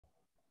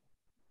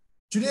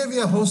Today we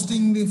are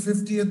hosting the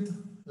 50th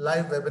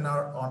live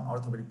webinar on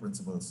orthopedic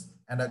principles,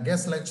 and our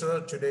guest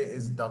lecturer today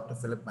is Dr.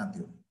 Philip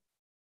Mathew.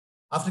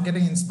 After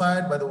getting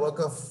inspired by the work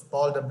of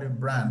Paul W.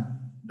 Brand,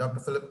 Dr.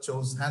 Philip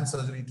chose hand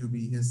surgery to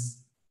be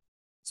his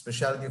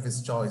specialty of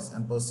his choice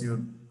and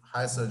pursued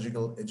higher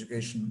surgical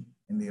education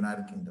in the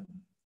United Kingdom.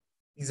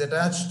 He's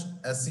attached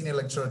as senior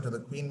lecturer to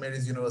the Queen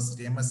Mary's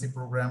University MSc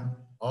program,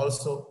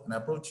 also an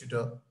approved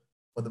tutor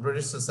for the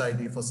British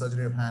Society for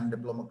Surgery of Hand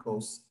diploma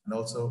course, and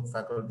also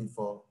faculty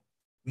for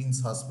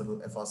Queen's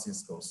Hospital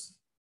FRCS course.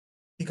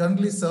 He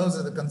currently serves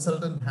as a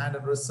consultant hand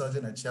and wrist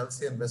surgeon at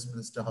Chelsea and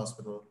Westminster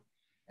Hospital,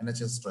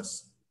 NHS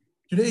Trust.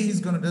 Today, he's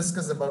going to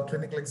discuss about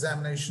clinical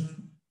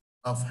examination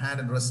of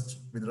hand and wrist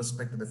with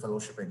respect to the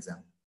fellowship exam.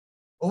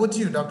 Over to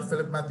you, Dr.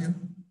 Philip Mathew.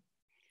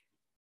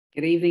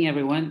 Good evening,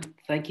 everyone.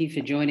 Thank you for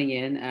joining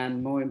in,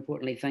 and more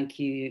importantly, thank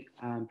you,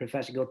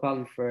 Professor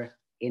Gopal, for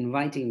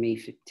inviting me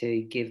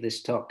to give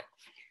this talk.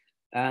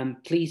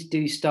 Please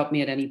do stop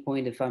me at any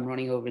point if I'm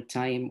running over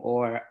time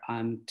or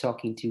I'm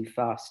talking too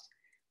fast.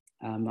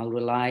 I'll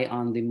rely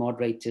on the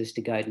moderators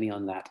to guide me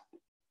on that.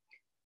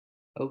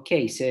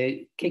 Okay, so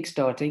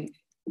kickstarting.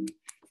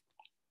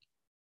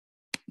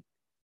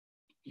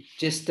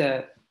 Just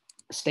a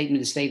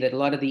statement to say that a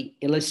lot of the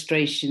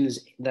illustrations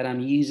that I'm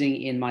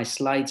using in my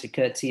slides are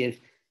courtesy of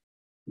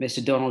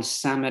Mr. Donald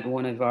Samet,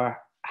 one of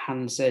our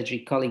hand surgery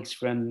colleagues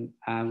from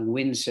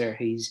Windsor,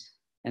 who's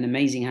an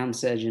amazing hand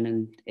surgeon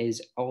and is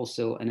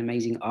also an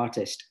amazing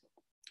artist.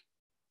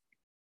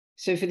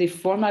 So for the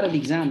format of the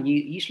exam, you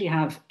usually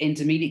have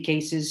intermediate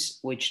cases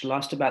which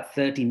last about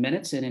 30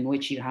 minutes and in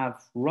which you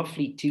have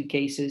roughly 2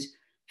 cases,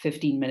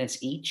 15 minutes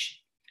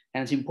each.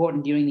 And it's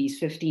important during these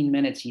 15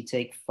 minutes, you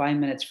take 5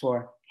 minutes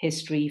for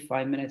history,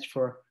 5 minutes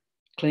for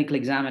clinical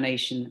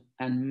examination.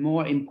 And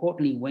more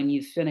importantly, when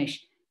you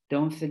finish,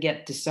 don't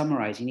forget to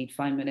summarize. You need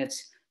 5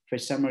 minutes for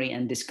summary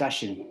and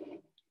discussion.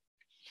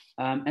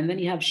 And then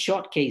you have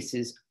short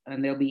cases,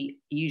 and there'll be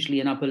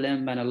usually an upper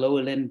limb and a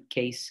lower limb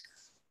cases.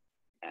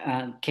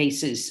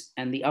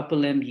 And the upper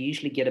limb, you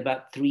usually get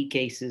about 3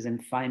 cases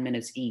and 5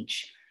 minutes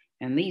each.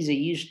 And these are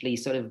usually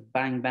sort of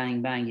bang,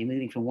 bang, bang. You're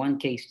moving from one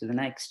case to the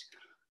next.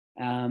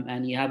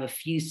 And you have a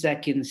few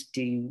seconds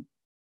to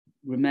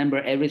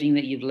remember everything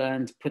that you've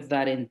learned, put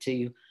that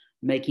into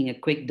making a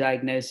quick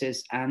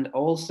diagnosis, and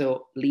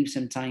also leave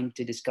some time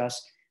to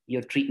discuss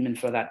your treatment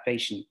for that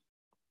patient.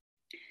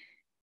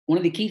 One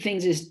of the key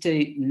things is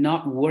to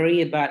not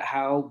worry about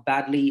how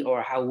badly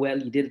or how well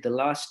you did at the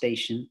last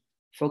station.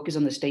 Focus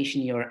on the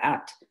station you're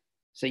at,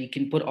 so you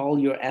can put all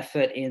your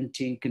effort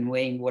into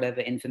conveying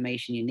whatever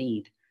information you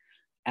need.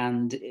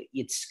 And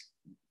it's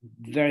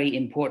very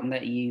important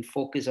that you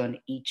focus on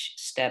each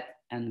step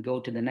and go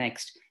to the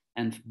next,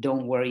 and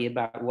don't worry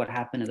about what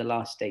happened at the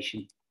last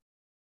station.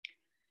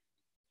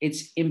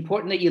 It's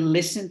important that you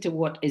listen to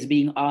what is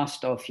being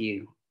asked of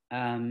you.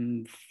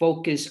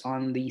 Focus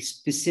on the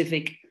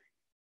specific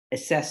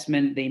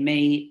assessment. They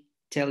may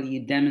tell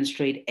you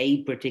demonstrate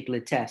a particular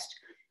test.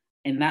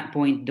 In that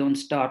point, don't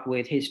start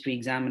with history,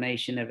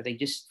 examination, everything.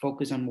 Just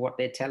focus on what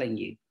they're telling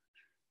you.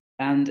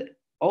 And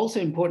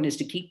also important is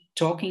to keep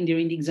talking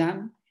during the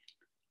exam.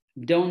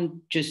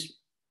 Don't just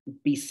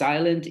be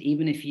silent,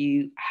 even if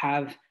you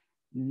have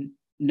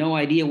no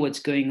idea what's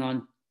going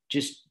on.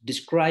 Just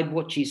describe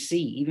what you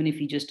see. Even if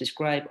you just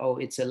describe, oh,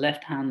 it's a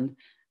left hand,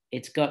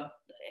 it's got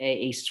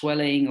a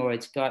swelling, or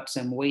it's got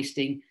some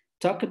wasting.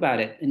 Talk about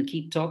it and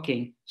keep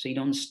talking so you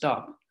don't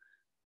stop.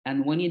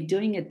 And when you're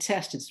doing a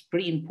test, it's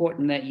pretty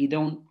important that you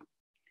don't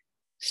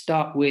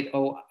start with,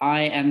 oh,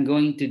 I am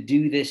going to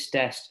do this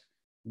test.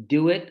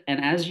 Do it.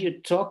 And as you're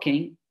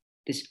talking,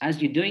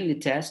 as you're doing the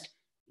test,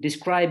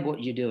 describe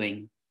what you're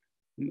doing.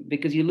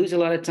 Because you lose a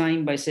lot of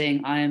time by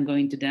saying, I am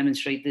going to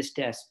demonstrate this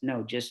test.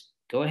 No, just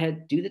go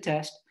ahead, do the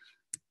test,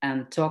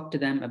 and talk to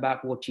them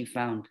about what you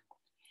found.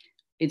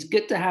 It's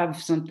good to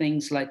have some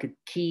things like a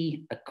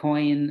key, a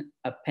coin,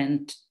 a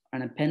pen,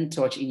 and a pen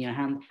torch in your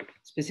hand,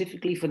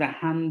 specifically for the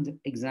hand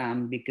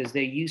exam, because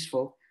they're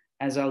useful,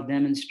 as I'll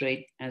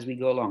demonstrate as we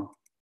go along.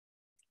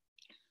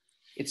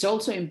 It's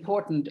also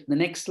important, the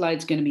next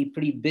slide's going to be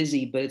pretty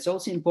busy, but it's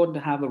also important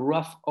to have a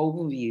rough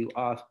overview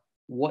of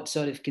what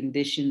sort of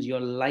conditions you're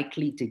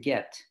likely to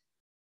get.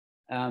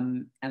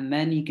 And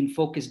then you can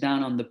focus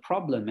down on the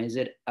problem. Is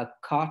it a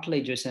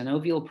cartilage or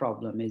synovial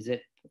problem? Is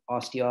it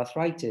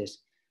osteoarthritis?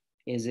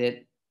 Is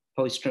it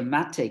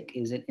post-traumatic?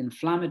 Is it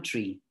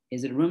inflammatory?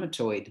 Is it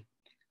rheumatoid?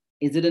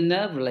 Is it a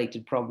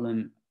nerve-related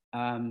problem?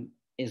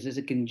 Is this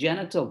a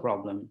congenital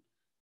problem?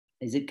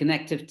 Is it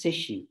connective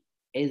tissue?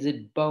 Is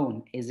it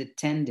bone? Is it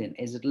tendon?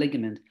 Is it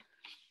ligament?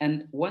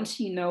 And once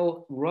you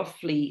know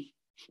roughly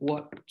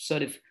what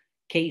sort of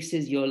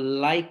cases you're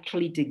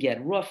likely to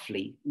get,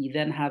 roughly, you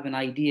then have an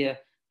idea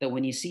that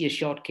when you see a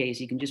short case,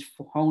 you can just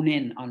hone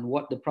in on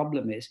what the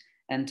problem is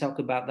and talk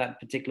about that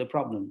particular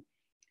problem,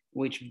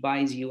 which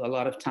buys you a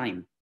lot of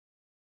time.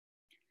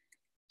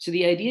 So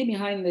the idea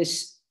behind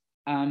this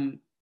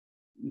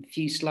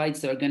few slides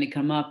that are going to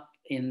come up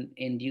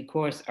in due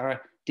course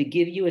are to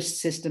give you a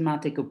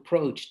systematic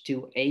approach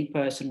to a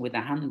person with a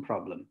hand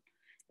problem.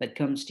 that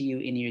comes to you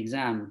in your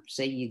exam,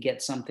 say you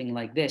get something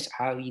like this,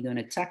 how are you going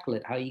to tackle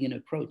it? How are you going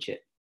to approach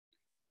it?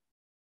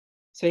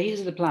 So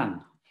here's the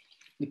plan.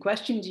 The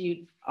questions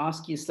you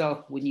ask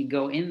yourself when you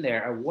go in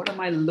there are, what am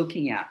I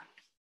looking at?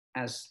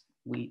 As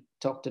we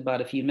talked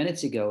about a few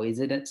minutes ago, is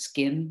it a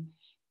skin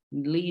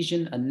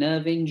lesion, a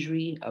nerve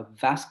injury, a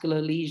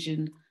vascular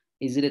lesion?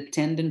 Is it a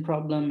tendon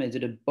problem? Is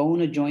it a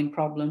bone or joint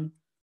problem?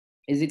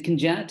 Is it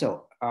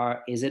congenital,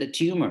 or is it a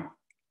tumor?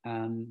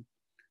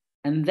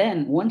 And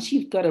then once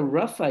you've got a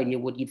rough idea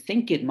what you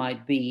think it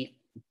might be,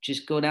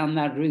 just go down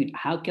that route.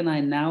 How can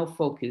I now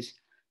focus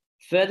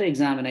further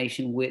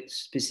examination with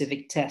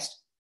specific tests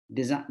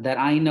that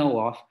I know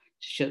of,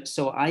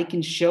 so I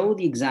can show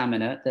the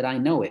examiner that I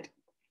know it?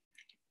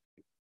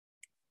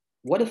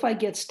 What if I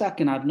get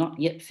stuck and I've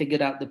not yet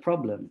figured out the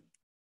problem?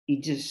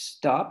 You just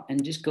stop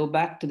and just go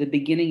back to the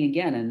beginning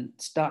again and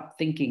start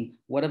thinking,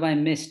 what have I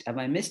missed? Have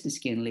I missed a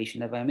skin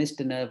lesion? Have I missed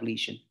a nerve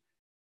lesion?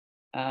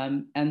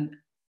 And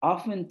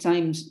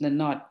oftentimes than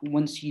not,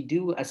 once you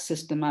do a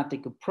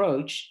systematic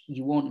approach,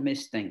 you won't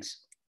miss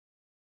things.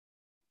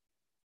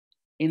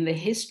 In the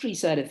history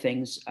side of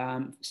things,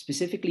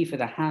 specifically for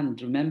the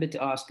hand, remember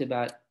to ask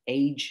about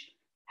age,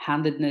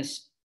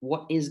 handedness.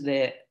 What is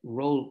their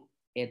role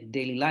in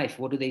daily life?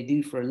 What do they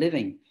do for a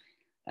living?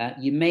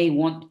 You may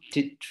want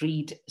to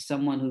treat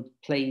someone who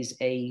plays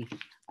a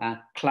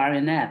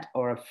clarinet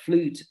or a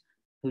flute,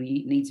 who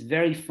needs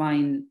very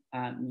fine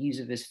use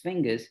of his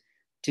fingers,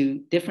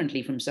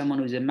 differently from someone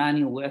who's a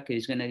manual worker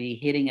who's going to be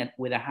hitting it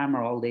with a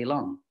hammer all day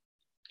long.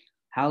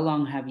 How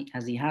long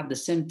has he had the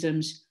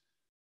symptoms?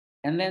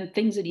 And then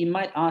things that you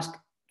might ask,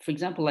 for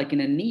example, like in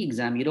a knee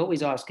exam, you'd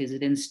always ask,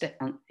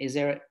 is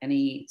there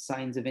any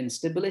signs of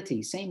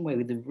instability? Same way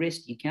with the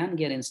wrist, you can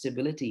get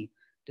instability.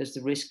 Does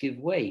the wrist give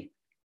way?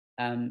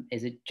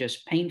 Is it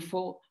just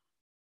painful?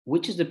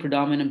 Which is the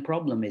predominant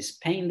problem? Is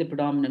pain the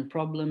predominant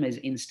problem? Is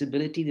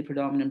instability the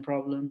predominant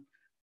problem?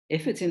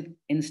 If it's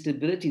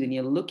instability, then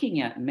you're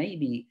looking at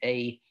maybe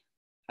a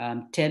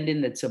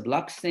tendon that's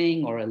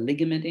subluxing or a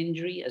ligament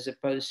injury, as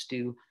opposed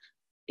to,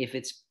 if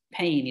it's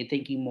pain, you're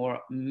thinking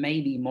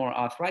maybe more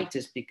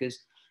arthritis, because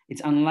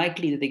it's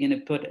unlikely that they're going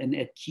to put an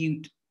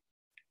acute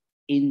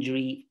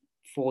injury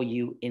for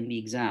you in the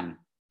exam.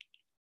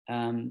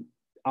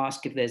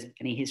 Ask if there's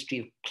any history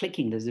of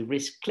clicking. Does the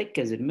wrist click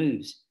as it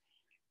moves?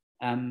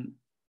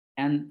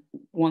 And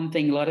one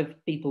thing a lot of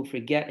people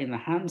forget in the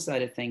hand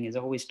side of thing is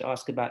always to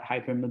ask about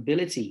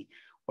hypermobility,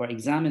 or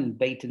examine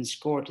Baton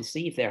score to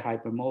see if they're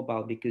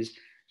hypermobile, because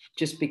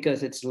just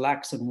because it's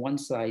lax on one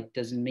side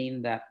doesn't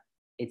mean that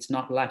it's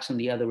not lax on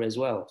the other as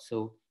well.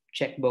 So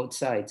check both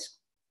sides.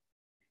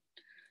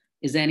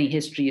 Is there any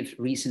history of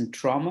recent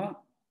trauma,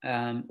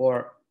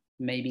 or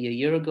maybe a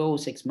year ago,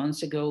 6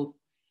 months ago?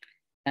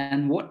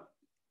 And what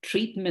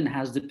treatment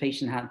has the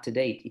patient had to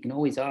date? You can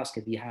always ask,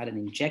 have you had an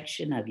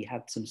injection? Have you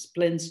had some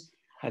splints?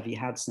 Have you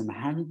had some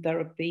hand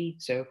therapy?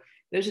 So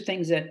those are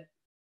things that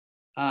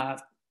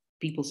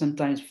people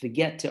sometimes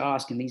forget to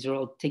ask, and these are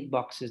all tick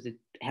boxes that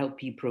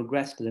help you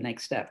progress to the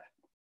next step.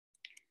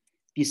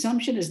 The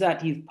assumption is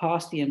that you've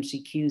passed the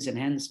MCQs and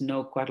hence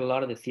know quite a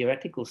lot of the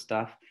theoretical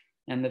stuff,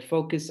 and the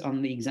focus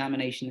on the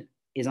examination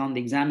is on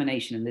the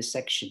examination in this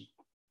section.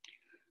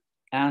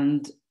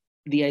 And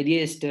the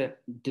idea is to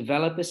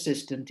develop a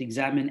system to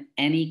examine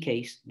any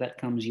case that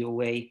comes your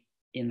way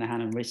in the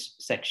hand and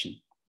wrist section.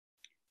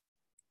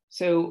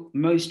 So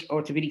most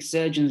orthopedic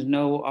surgeons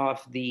know of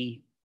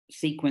the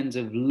sequence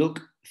of look,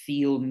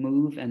 feel,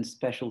 move, and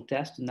special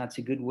test, and that's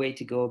a good way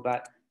to go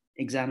about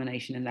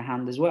examination in the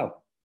hand as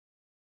well.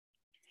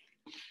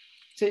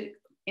 So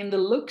in the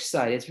look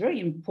side, it's very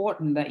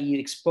important that you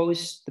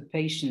expose the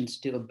patients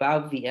to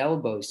above the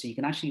elbow, so you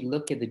can actually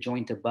look at the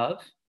joint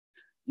above.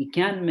 You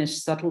can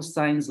miss subtle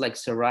signs like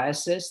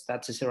psoriasis,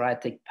 that's a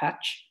psoriatic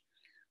patch,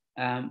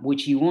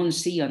 which you won't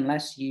see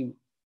unless you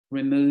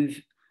remove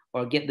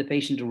or get the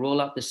patient to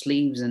roll up the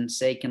sleeves and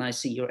say, can I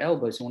see your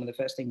elbows? So one of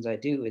the first things I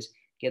do is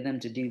get them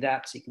to do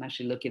that so you can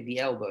actually look at the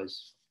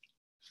elbows.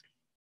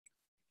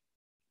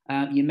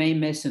 You may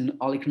miss an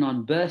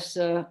olecranon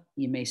bursa.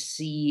 You may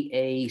see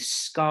a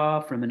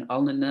scar from an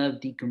ulnar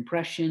nerve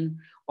decompression.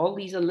 All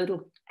these are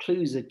little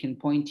clues that can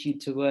point you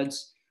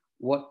towards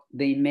what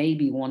they may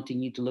be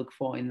wanting you to look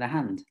for in the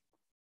hand.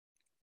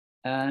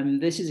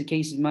 This is a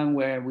case of mine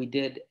where we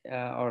did,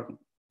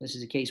 this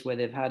is a case where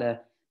they've had a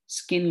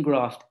skin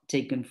graft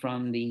taken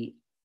from the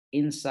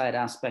inside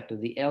aspect of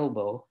the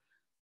elbow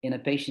in a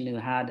patient who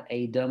had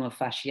a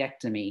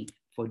dermofasciectomy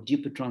for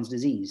Dupuytren's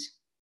disease.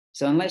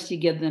 So unless you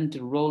get them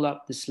to roll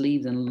up the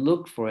sleeves and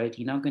look for it,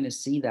 you're not going to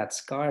see that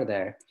scar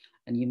there.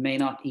 And you may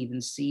not even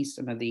see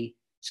some of the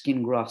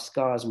skin graft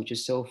scars, which are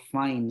so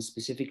fine,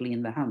 specifically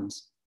in the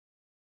hands.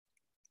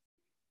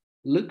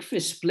 Look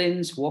for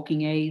splints,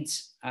 walking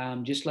aids,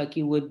 just like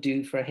you would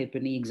do for a hip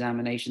and knee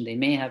examination. They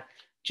may have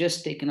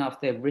just taken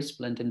off their wrist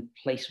splint and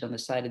placed it on the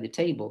side of the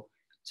table.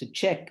 So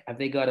check, have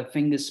they got a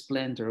finger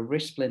splint or a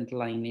wrist splint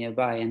lying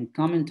nearby, and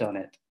comment on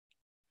it.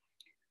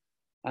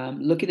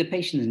 Look at the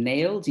patient's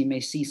nails. You may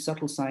see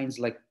subtle signs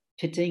like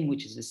pitting,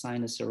 which is a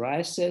sign of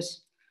psoriasis.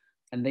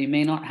 and they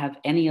may not have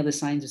any other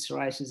signs of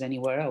psoriasis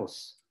anywhere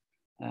else.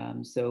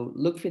 So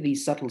look for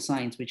these subtle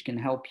signs which can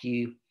help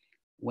you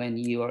when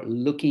you are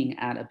looking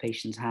at a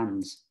patient's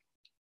hands.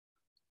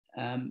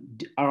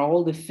 Are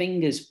all the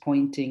fingers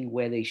pointing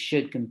where they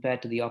should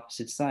compared to the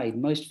opposite side?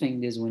 Most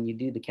fingers, when you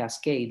do the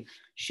cascade,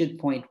 should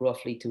point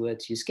roughly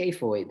towards your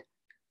scaphoid.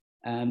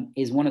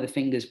 Is one of the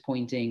fingers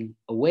pointing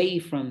away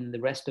from the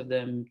rest of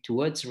them,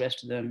 towards the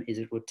rest of them? Is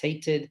it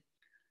rotated?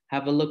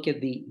 Have a look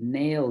at the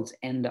nails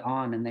end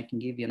on, and that can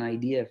give you an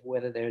idea of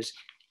whether there's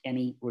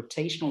any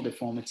rotational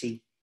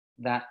deformity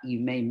that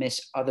you may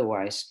miss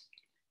otherwise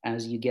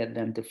as you get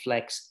them to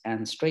flex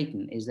and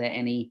straighten. Is there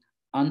any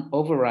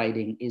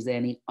overriding? Is there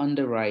any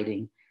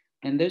underriding?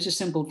 And those are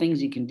simple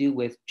things you can do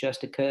with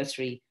just a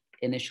cursory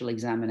initial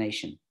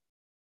examination.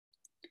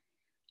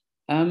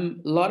 A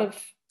lot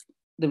of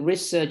the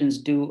wrist surgeons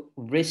do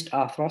wrist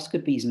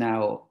arthroscopies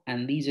now,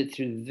 and these are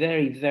through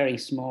very, very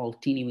small,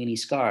 teeny-weeny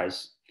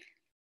scars.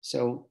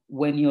 So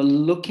when you're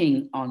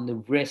looking on the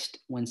wrist,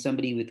 when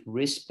somebody with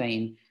wrist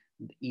pain,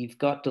 you've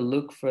got to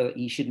look for,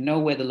 you should know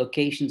where the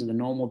locations of the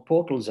normal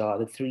portals are,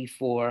 the 3,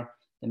 4,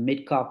 the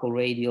mid-carpal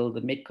radial,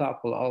 the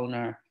mid-carpal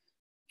ulnar,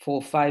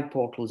 4, 5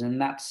 portals, and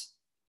that's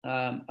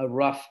a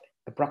rough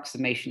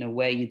approximation of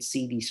where you'd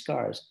see these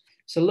scars.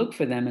 So look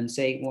for them and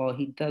say, well,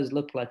 he does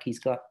look like he's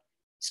got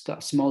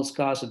small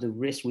scars of the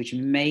wrist, which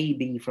may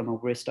be from a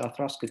wrist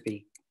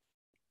arthroscopy.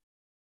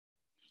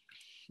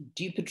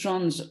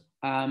 Dupuytren's,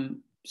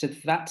 so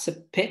that's a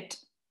pit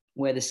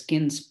where the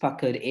skin's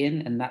puckered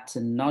in, and that's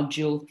a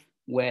nodule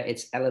where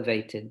it's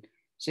elevated.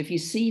 So if you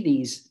see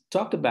these,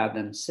 talk about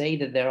them. Say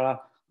that there are,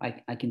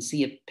 I can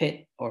see a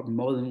pit or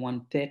more than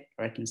one pit,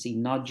 or I can see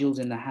nodules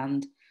in the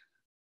hand.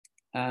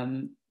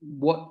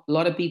 What a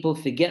lot of people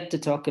forget to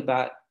talk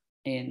about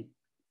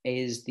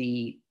is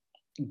the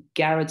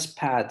Garrett's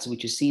pads,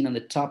 which are seen on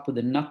the top of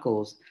the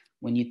knuckles.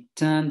 When you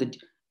turn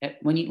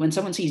when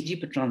someone sees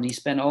Dupuytren, you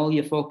spend all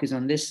your focus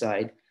on this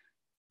side,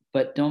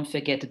 but don't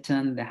forget to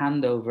turn the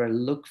hand over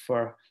and look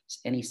for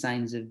any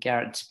signs of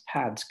Garrett's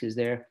pads, because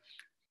they're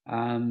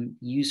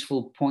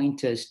useful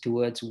pointers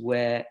towards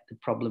where the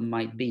problem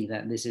might be,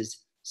 that this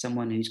is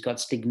someone who's got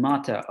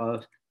stigmata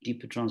of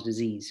Dupuytren's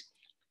disease.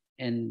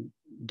 And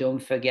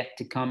don't forget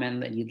to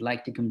comment that you'd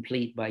like to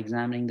complete by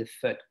examining the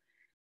foot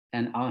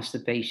and ask the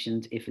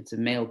patient if it's a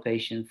male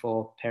patient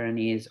for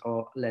Peyronie's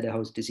or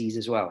Lederhost disease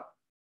as well.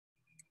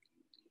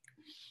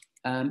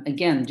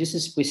 Again, just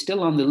as we're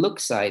still on the look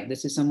side,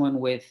 this is someone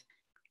with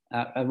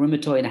a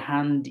rheumatoid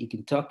hand. You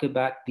can talk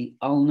about the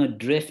ulnar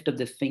drift of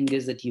the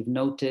fingers that you've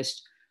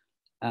noticed,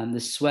 the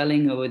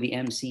swelling over the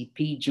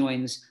MCP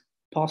joints,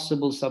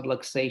 possible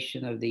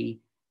subluxation of the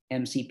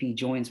MCP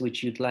joints,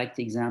 which you'd like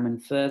to examine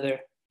further.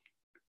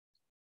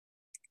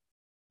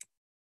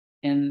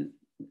 And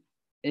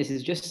this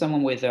is just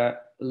someone with a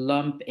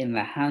lump in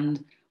the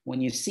hand. When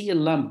you see a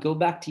lump, go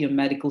back to your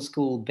medical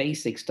school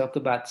basics, talk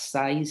about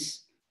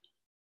size.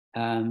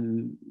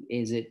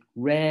 Is it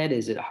red?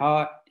 Is it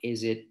hot?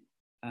 Is it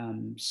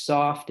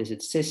soft? Is it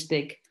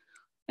cystic?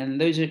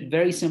 And those are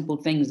very simple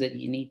things that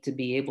you need to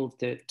be able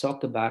to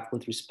talk about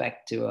with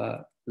respect to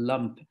a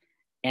lump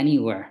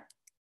anywhere.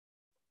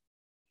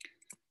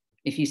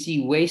 If you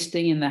see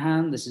wasting in the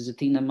hand, this is a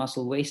thenar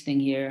muscle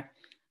wasting here,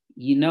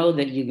 you know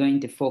that you're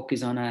going to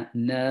focus on a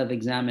nerve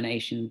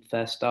examination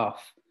first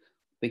off,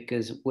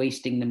 because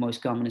wasting, the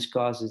most commonest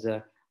cause, is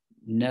a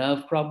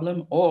nerve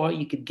problem, or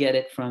you could get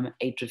it from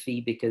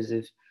atrophy because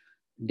of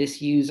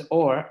disuse,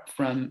 or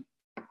from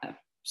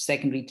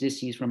secondary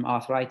disuse from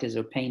arthritis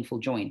or painful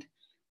joint.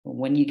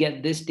 When you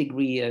get this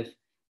degree of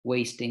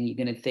wasting, you're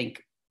going to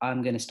think,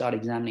 I'm going to start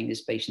examining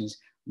this patient's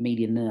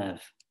median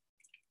nerve.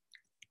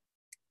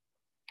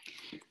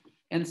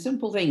 And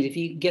simple things, if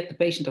you get the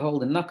patient to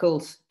hold the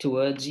knuckles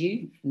towards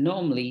you,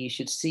 normally you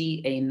should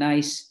see a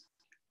nice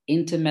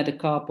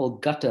intermetacarpal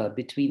gutter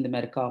between the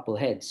metacarpal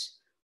heads.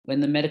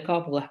 When the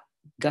metacarpal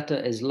gutter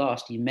is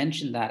lost, you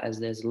mentioned that as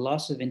there's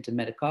loss of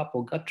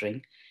intermetacarpal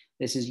guttering,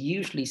 this is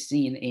usually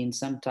seen in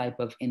some type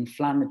of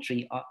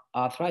inflammatory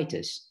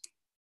arthritis.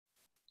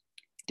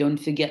 Don't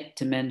forget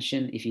to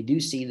mention, if you do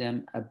see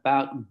them,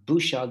 about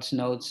Bouchard's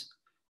nodes,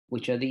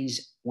 which are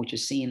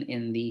seen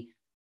in the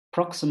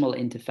proximal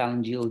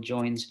interphalangeal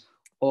joints,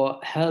 or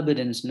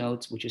Herberden's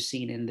nodes, which are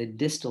seen in the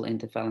distal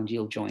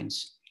interphalangeal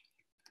joints.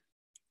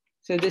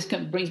 So this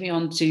brings me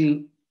on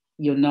to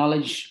your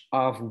knowledge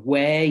of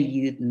where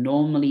you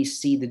normally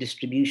see the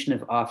distribution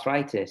of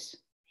arthritis.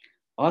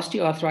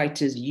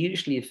 Osteoarthritis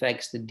usually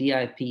affects the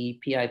DIP,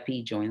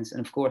 PIP joints,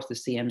 and of course the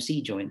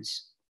CMC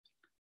joints.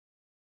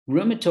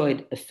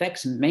 Rheumatoid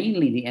affects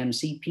mainly the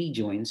MCP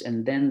joints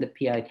and then the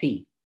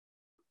PIP.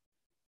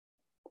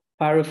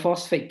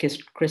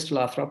 Pyrophosphate crystal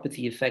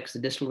arthropathy affects the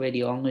distal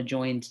radial ulnar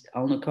joint,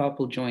 ulnar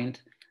carpal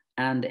joint,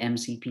 and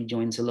MCP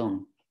joints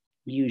alone,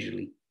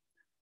 usually.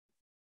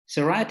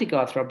 Psoriatic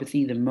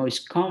arthropathy, the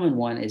most common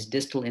one, is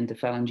distal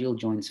interphalangeal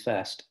joints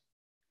first,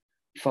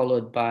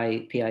 followed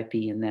by PIP,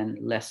 and then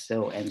less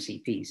so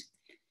MCPs.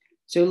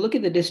 So look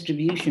at the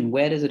distribution.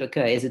 Where does it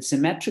occur? Is it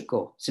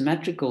symmetrical?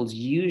 Symmetrical is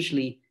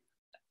usually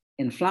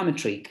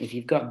inflammatory. If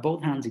you've got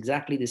both hands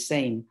exactly the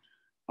same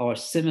or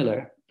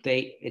similar,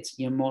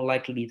 you're more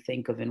likely to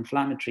think of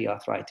inflammatory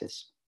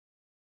arthritis.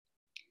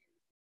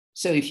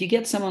 So if you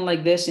get someone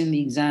like this in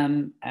the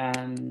exam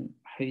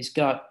who's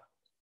got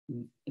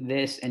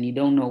this and you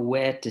don't know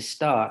where to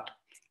start,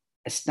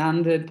 a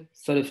standard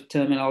sort of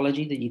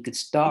terminology that you could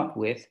start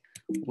with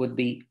would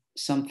be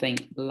something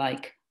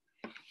like,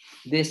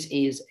 this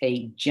is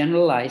a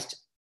generalized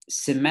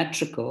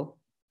symmetrical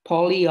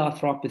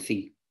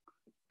polyarthropathy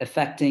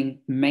affecting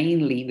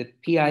mainly the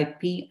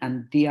PIP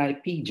and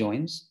DIP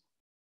joints,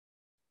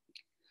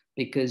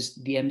 because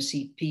the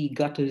MCP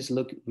gutters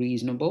look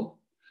reasonable,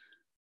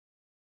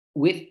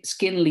 with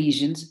skin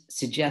lesions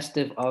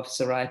suggestive of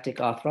psoriatic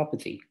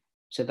arthropathy.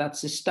 So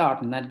that's a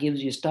start, and that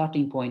gives you a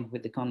starting point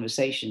with the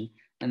conversation,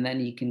 and then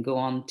you can go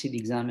on to the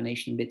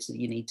examination bits that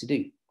you need to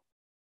do.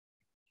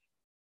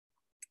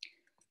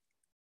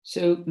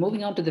 So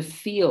moving on to the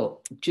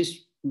feel,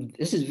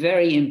 this is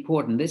very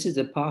important. This is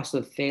a pass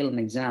or fail an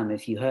exam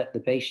if you hurt the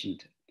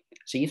patient.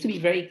 So you have to be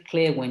very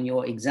clear when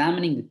you're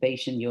examining the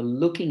patient, you're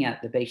looking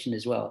at the patient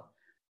as well.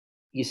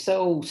 You're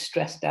so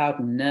stressed out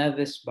and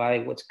nervous by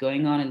what's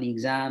going on in the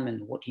exam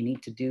and what you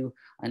need to do.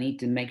 I need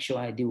to make sure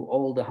I do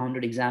all the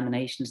 100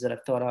 examinations that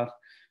I've thought of.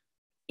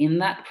 In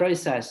that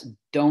process,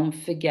 don't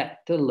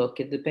forget to look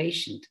at the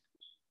patient.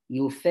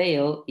 You'll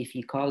fail if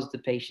you cause the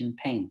patient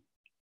pain.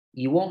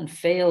 You won't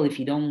fail if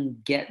you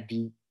don't get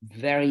the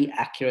very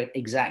accurate,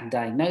 exact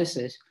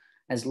diagnosis,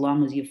 as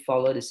long as you've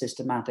followed a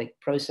systematic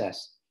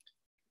process.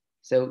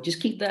 So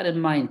just keep that in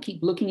mind.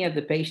 Keep looking at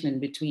the patient in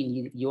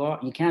between.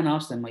 You can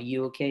ask them, are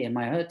you okay? Am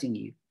I hurting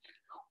you?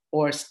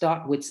 Or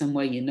start with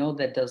somewhere you know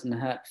that doesn't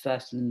hurt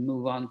first and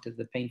move on to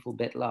the painful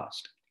bit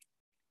last.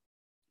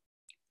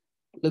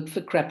 Look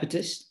for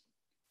crepitus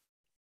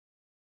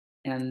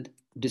and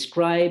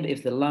describe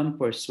if the lump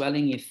or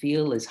swelling you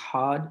feel is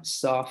hard,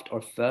 soft,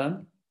 or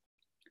firm.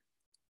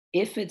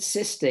 If it's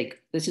cystic,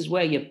 this is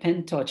where your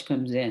pen touch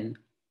comes in.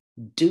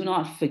 Do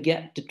not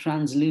forget to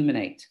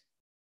transluminate.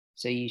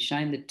 So you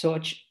shine the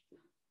torch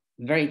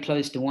very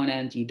close to one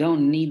end. You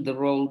don't need the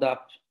rolled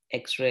up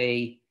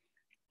X-ray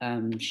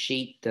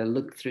sheet to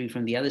look through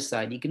from the other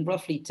side. You can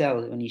roughly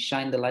tell when you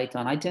shine the light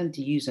on. I tend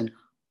to use an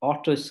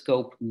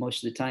otoscope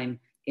most of the time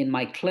in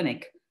my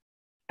clinic,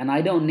 and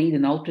I don't need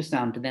an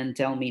ultrasound to then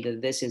tell me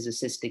that this is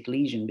a cystic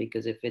lesion,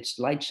 because if it's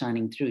light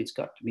shining through, it's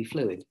got to be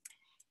fluid.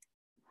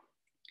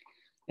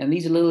 And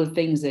these are little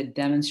things that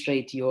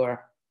demonstrate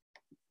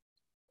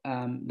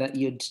that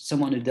you're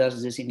someone who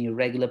does this in your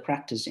regular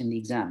practice in the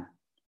exam.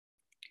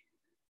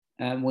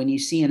 When you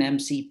see an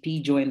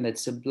MCP joint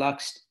that's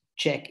subluxed,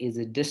 check, is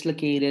it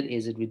dislocated?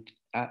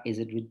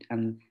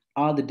 And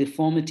are the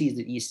deformities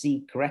that you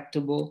see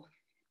correctable?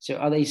 So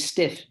are they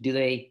stiff? Do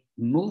they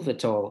move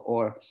at all?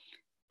 Or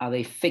are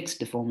they fixed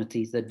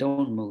deformities that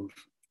don't move?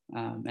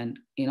 And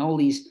in all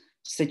these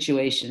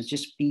situations,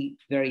 just be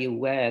very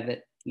aware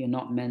that you're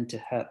not meant to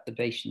hurt the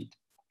patient.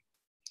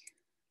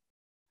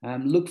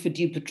 Look for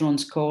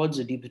Dupuytren's cords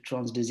or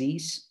Dupuytren's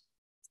disease.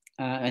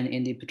 And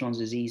in Dupuytren's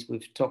disease,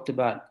 we've talked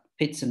about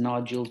pits and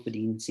nodules, but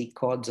you can see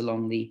cords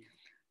along the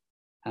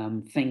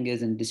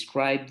fingers and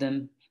describe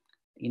them.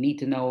 You need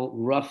to know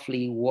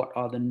roughly what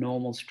are the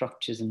normal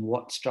structures and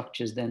what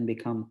structures then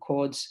become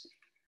cords,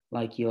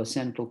 like your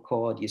central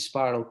cord, your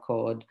spiral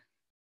cord,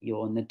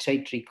 your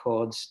natatory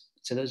cords.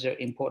 So those are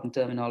important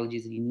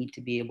terminologies that you need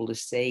to be able to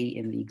say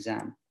in the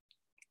exam.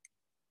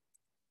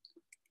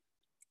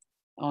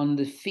 On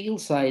the feel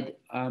side,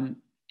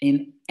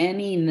 in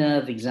any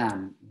nerve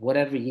exam,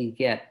 whatever you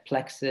get,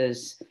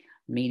 plexus,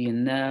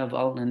 median nerve,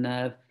 ulnar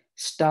nerve,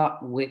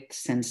 start with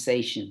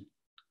sensation.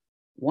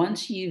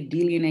 Once you've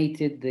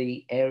delineated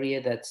the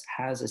area that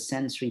has a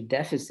sensory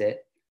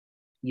deficit,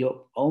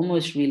 you're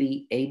almost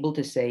really able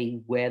to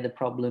say where the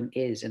problem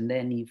is, and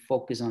then you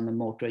focus on the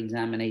motor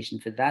examination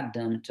for that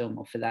dermatome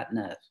or for that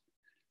nerve.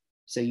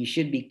 So you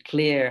should be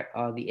clear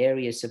of the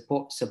area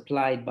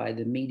supplied by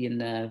the median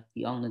nerve,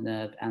 the ulnar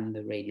nerve, and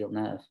the radial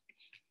nerve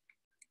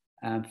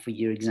for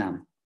your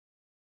exam.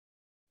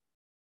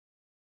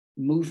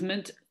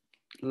 Movement,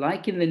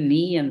 like in the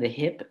knee and the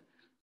hip,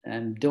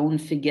 don't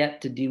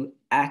forget to do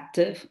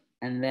active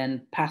and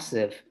then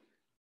passive,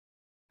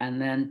 and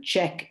then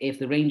check if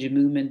the range of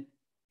movement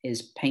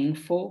is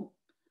painful.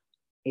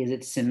 Is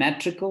it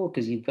symmetrical?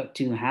 Because you've got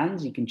two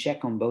hands, you can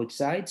check on both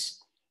sides.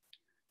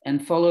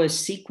 And follow a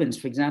sequence,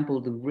 for example,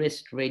 the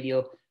wrist,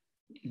 radial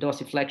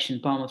dorsiflexion,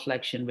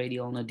 palmaflexion,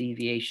 radial ulnar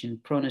deviation,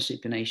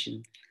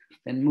 pronosupination.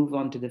 Then move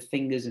on to the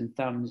fingers and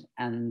thumbs,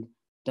 and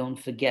don't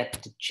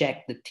forget to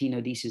check the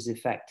tenodesis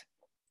effect.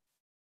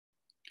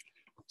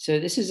 So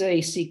this is a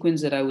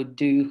sequence that I would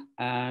do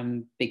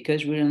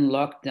because we're in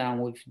lockdown.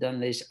 We've done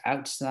this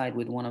outside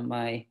with one of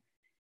my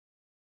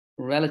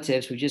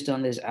relatives. We've just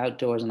done this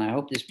outdoors, and I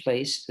hope this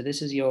plays. So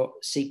this is your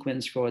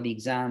sequence for the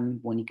exam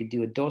when you could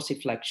do a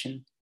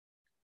dorsiflexion,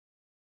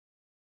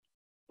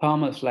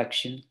 palmar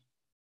flexion,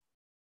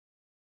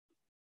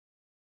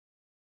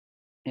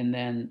 and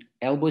then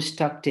elbows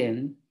tucked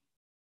in.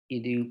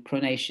 You do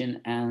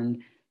pronation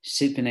and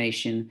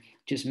supination,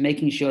 just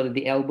making sure that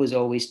the elbow is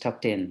always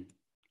tucked in.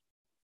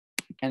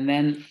 And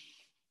then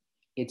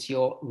it's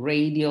your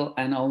radial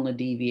and ulnar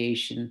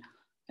deviation.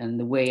 And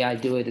the way I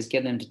do it is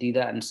get them to do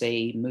that and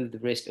say, move the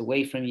wrist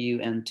away from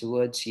you and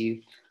towards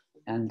you.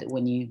 And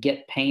when you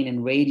get pain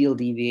in radial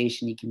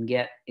deviation, you can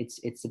get,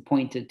 it's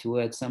pointed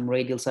towards some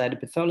radial side of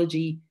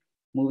pathology.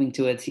 Moving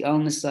towards the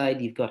ulnar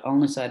side, you've got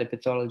ulnar side of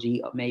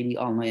pathology, maybe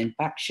ulnar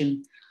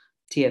impaction,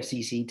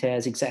 TFCC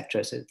tears,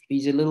 etc. So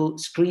these are little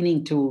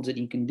screening tools that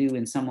you can do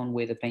in someone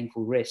with a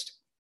painful wrist.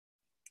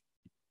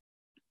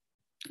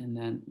 And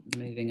then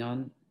moving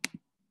on.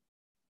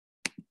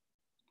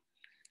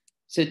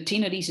 So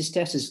tenodesis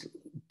test is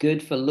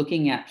good for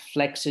looking at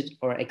flexor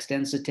or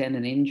extensor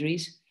tendon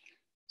injuries.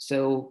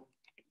 So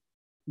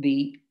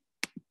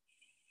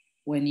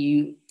when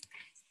you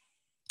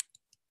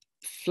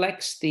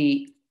flex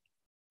the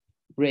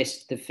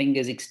wrist, the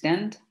fingers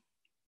extend.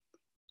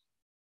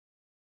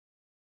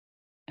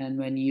 And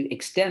when you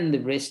extend the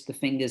wrist, the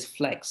fingers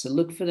flex. So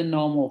look for the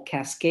normal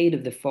cascade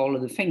of the fall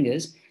of the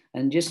fingers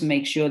and just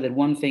make sure that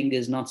one finger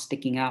is not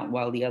sticking out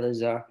while the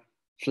others are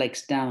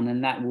flexed down.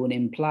 And that would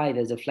imply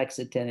there's a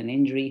flexor tendon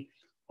injury.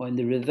 Or in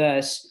the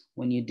reverse,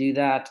 when you do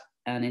that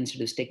and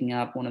instead of sticking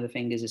up, one of the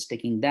fingers is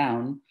sticking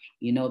down,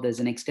 you know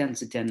there's an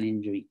extensor tendon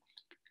injury.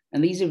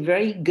 And these are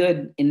very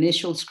good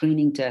initial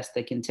screening tests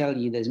that can tell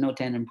you there's no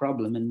tendon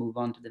problem and move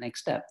on to the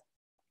next step.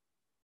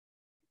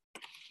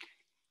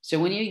 So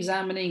when you're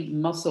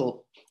examining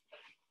muscle,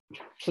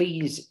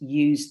 please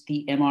use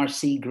the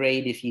MRC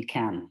grade if you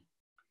can.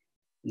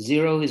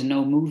 0 is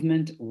no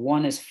movement,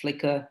 1 is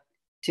flicker,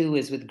 2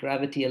 is with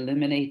gravity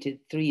eliminated,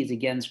 3 is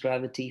against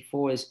gravity,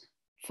 4 is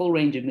full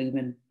range of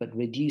movement but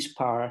reduced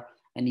power,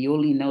 and you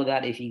only know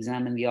that if you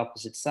examine the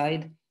opposite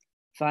side.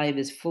 5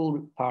 is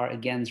full power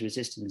against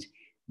resistance.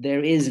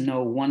 There is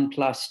no 1+, 2+,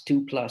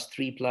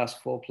 3+, 4+,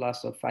 or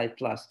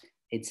 5+.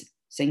 It's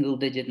single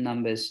digit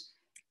numbers.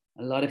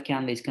 A lot of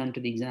candidates come to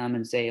the exam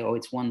and say, oh,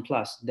 it's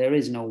 1+. There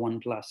is no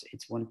 1+.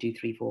 It's 1, 2,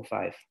 3, 4,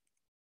 5.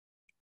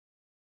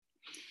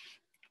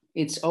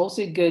 It's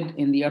also good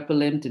in the upper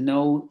limb to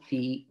know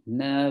the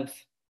nerve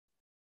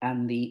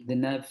and the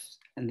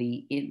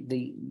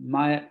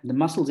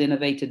muscles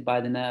innervated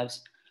by the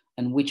nerves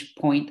and which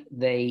point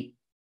they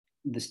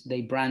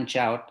branch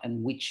out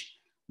and which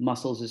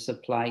muscles are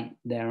supplied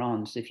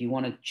thereon. So if you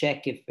want to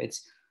check if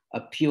it's a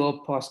pure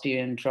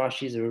posterior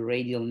interosseous or a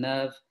radial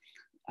nerve,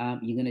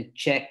 you're going to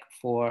check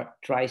for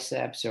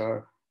triceps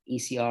or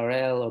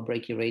ECRL or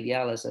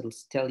brachioradialis. It'll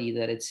tell you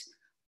that it's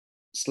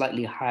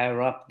slightly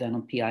higher up than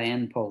a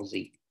PIN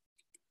palsy.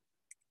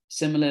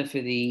 Similar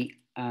for the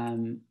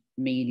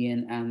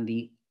median and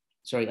the,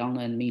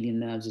 ulnar and median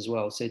nerves as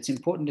well. So it's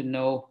important to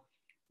know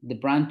the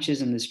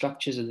branches and the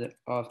structures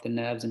of the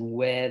nerves and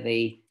where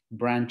they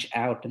branch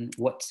out and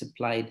what's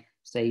supplied,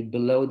 say,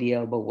 below the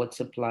elbow, what's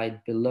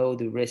supplied below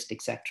the wrist,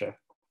 etc.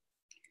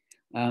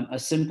 A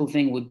simple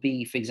thing would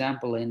be, for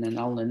example, in an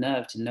ulnar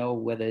nerve to know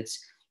whether it's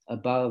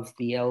above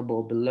the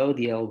elbow, below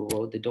the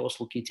elbow, the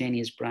dorsal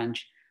cutaneous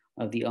branch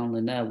of the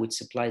ulnar nerve, which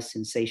supplies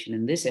sensation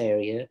in this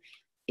area.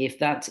 If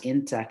that's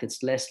intact,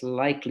 it's less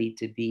likely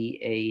to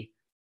be a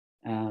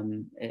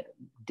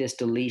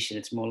distal lesion.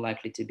 It's more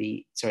likely to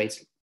be,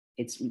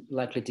 it's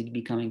likely to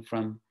be coming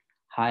from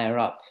higher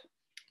up.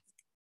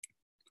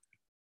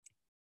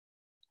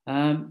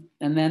 And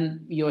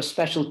then your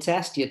special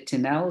test, your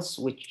Tinel's,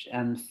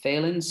 and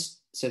Phelan's.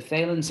 So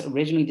Phelan's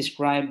originally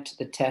described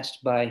the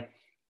test by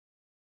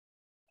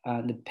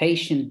the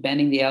patient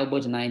bending the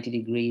elbow to 90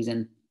 degrees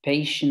and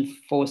patient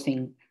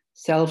forcing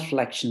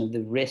self-flexion of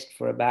the wrist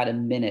for about a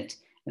minute.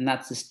 And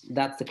that's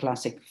the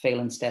classic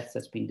Phelan's test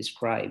that's been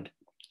described.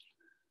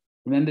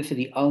 Remember, for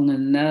the ulnar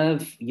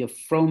nerve, your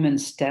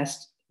Frohman's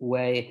test,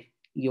 where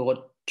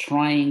you're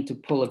trying to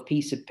pull a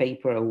piece of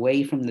paper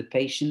away from the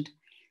patient.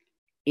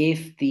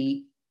 If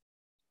the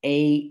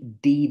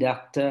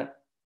adductor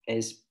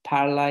is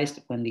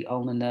paralyzed when the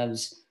ulnar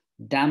nerve's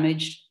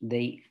damaged,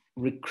 they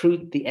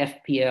recruit the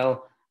FPL,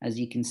 as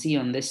you can see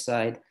on this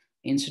side.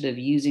 Instead of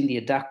using the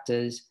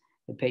adductors,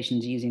 the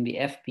patient's using the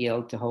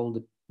FPL to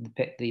hold the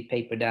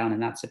paper down,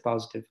 and that's a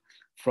positive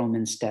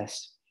Frohman's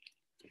test.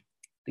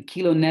 The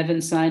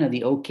Kilo-Nevin sign, or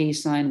the OK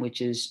sign,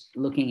 which is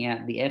looking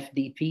at the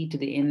FDP to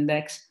the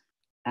index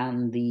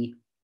and the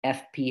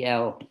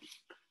FPL.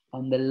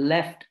 On the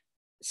left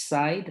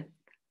side,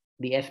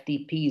 the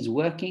FDP is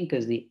working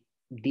because the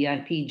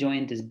DIP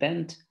joint is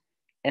bent.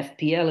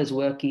 FPL is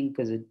working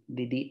because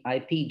the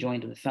DIP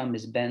joint of the thumb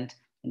is bent,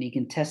 and you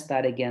can test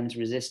that against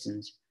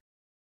resistance.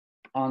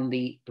 On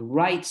the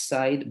right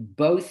side,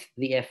 both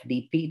the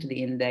FDP to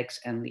the index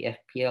and the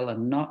FPL are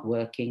not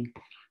working.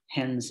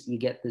 Hence, you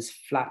get this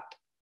flat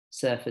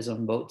surface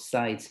on both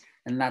sides,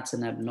 and that's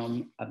an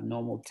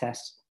abnormal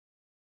test.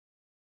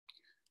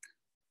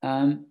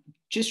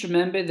 Just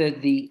remember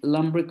that the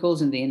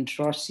lumbricals and the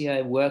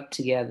interossei work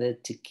together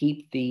to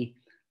keep the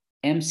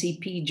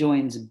MCP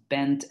joints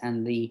bent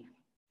and the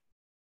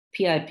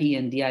PIP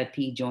and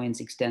DIP joints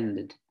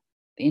extended.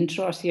 The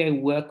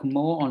interossei work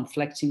more on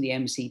flexing the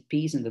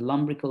MCPs, and the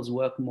lumbricals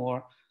work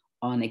more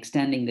on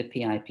extending the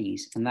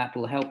PIPs, and that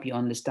will help you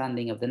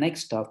understanding of the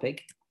next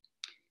topic,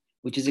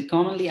 which is a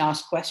commonly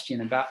asked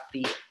question about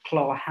the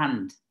claw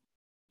hand.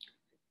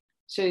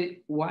 So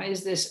why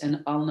is this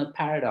an ulnar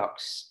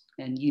paradox?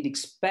 And you'd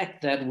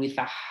expect that with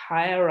a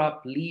higher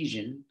up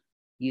lesion,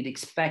 you'd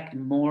expect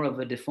more of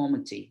a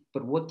deformity.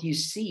 But what you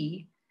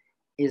see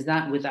is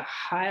that with a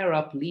higher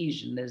up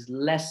lesion, there's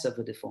less of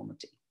a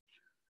deformity.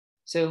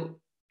 So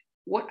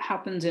what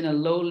happens in a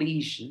low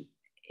lesion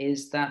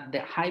is that the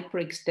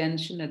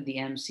hyperextension of the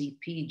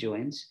MCP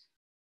joints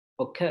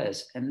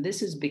occurs. And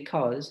this is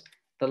because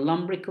the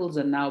lumbricals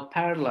are now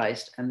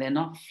paralyzed and they're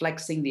not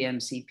flexing the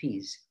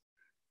MCPs.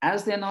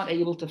 As they're not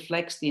able to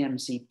flex the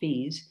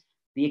MCPs,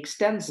 the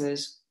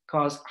extensors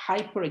cause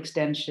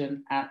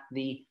hyperextension at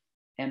the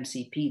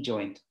MCP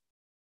joint.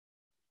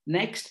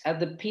 Next, at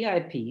the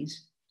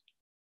PIPs,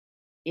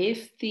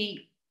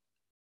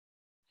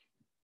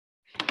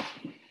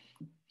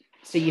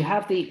 so you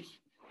have the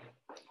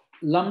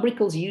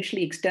lumbricals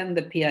usually extend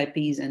the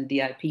PIPs and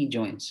DIP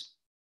joints.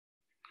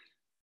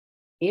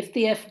 If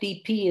the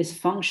FDP is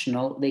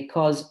functional, they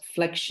cause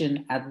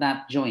flexion at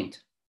that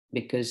joint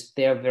because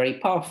they're very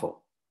powerful.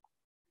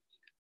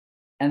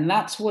 And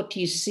that's what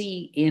you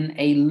see in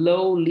a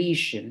low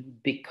lesion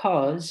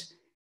because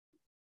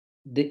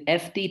the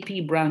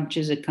FDP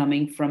branches are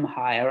coming from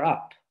higher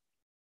up.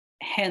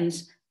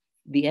 Hence,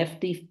 the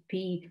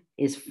FDP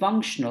is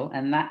functional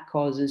and that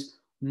causes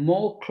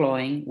more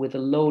clawing with a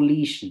low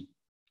lesion.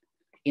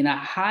 In a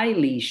high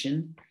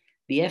lesion,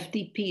 the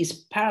FDP is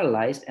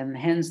paralyzed and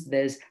hence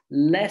there's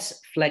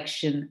less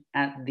flexion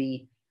at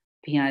the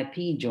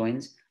PIP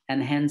joints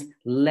and hence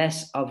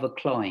less of a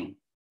clawing.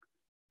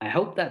 I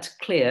hope that's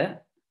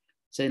clear.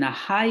 So in a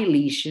high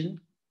lesion,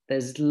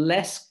 there's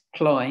less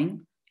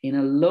clawing. In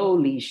a low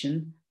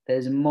lesion,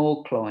 there's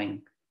more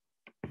clawing.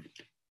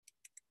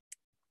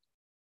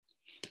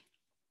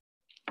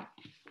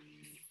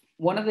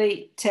 One of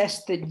the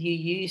tests that you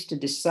use to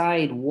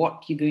decide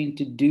what you're going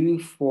to do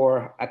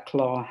for a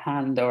claw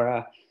hand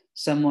or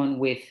someone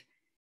with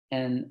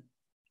an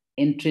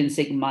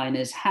intrinsic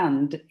minus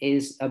hand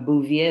is a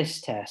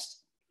Bouvier's test.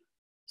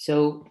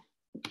 So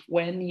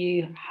when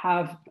you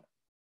have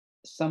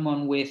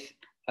someone with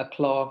a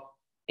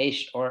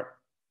claw-ish or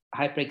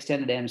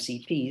hyperextended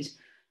MCPs,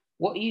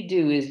 what you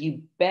do is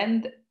you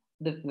bend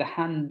the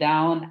hand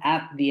down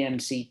at the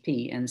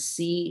MCP and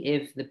see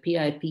if the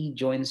PIP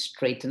joints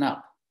straighten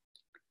up.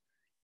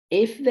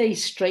 If they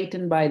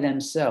straighten by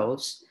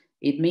themselves,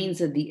 it means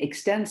that the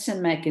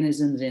extension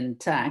mechanism is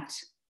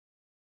intact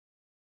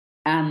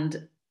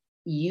and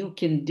you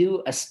can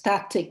do a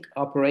static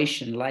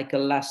operation like a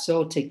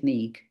lasso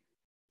technique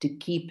to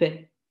keep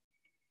it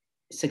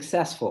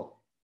successful,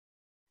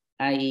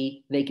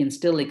 i.e. they can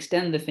still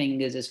extend the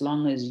fingers as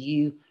long as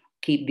you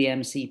keep the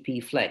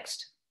MCP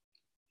flexed.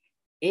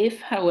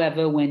 If,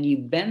 however, when you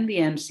bend the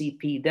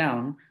MCP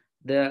down,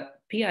 the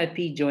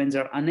PIP joints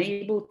are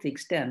unable to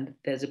extend,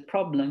 there's a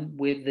problem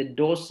with the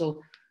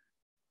dorsal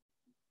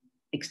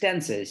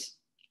extensors.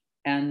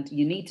 And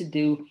you need to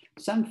do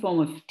some form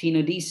of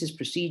tenodesis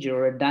procedure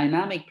or a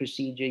dynamic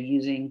procedure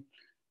using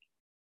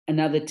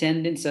another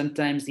tendon.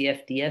 Sometimes the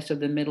FDS of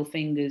the middle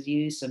finger is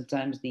used.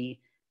 Sometimes the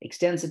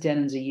extensor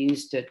tendons are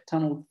used to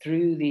tunnel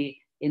through the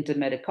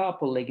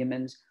intermetacarpal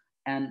ligaments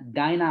and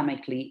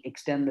dynamically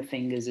extend the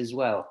fingers as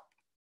well.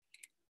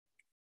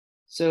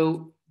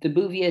 So the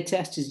Bouvier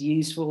test is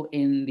useful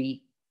in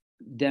the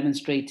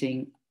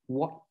demonstrating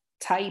what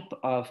type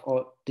of,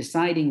 or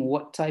deciding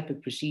what type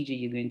of procedure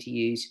you're going to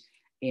use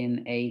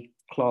in a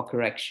claw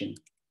correction.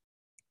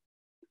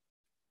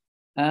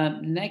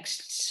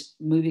 Next,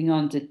 moving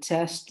on to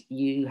test,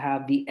 you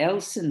have the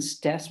Elson's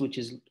test, which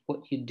is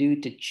what you do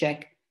to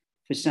check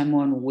for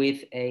someone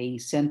with a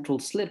central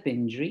slip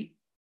injury.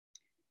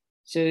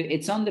 So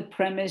it's on the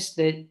premise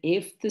that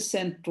if the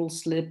central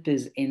slip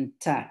is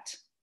intact,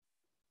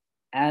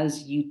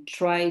 as you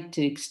try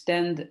to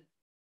extend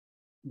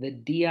the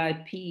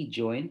DIP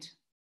joint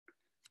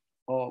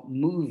or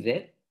move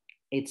it,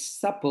 it's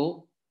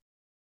supple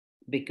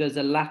because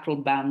the lateral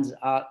bands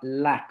are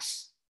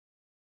lax.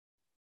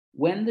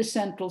 When the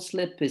central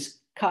slip is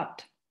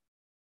cut,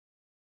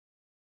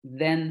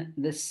 then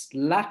the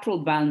lateral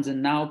bands are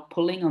now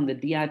pulling on the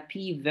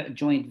DIP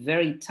joint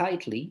very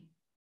tightly,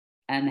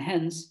 and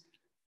hence,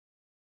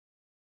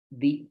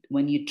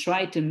 when you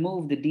try to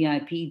move the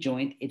DIP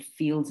joint, it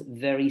feels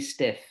very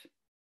stiff.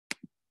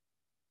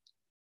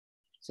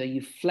 So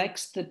you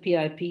flex the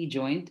PIP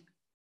joint,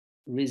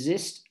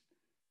 resist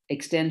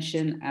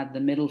extension at the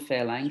middle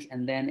phalanx,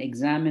 and then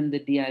examine the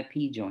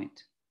DIP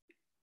joint.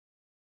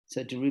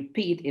 So to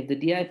repeat, if the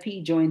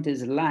DIP joint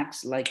is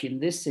lax, like in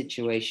this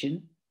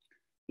situation,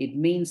 it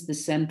means the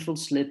central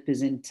slip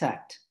is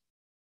intact.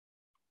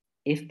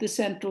 If the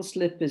central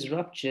slip is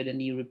ruptured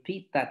and you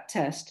repeat that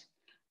test,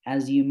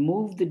 as you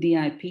move the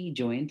DIP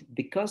joint,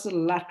 because the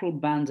lateral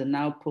bands are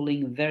now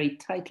pulling very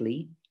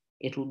tightly,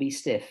 it will be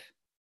stiff.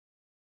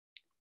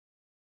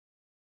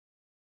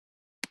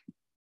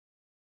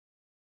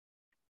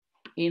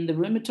 In the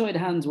rheumatoid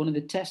hands, one of the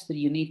tests that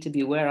you need to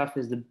be aware of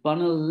is the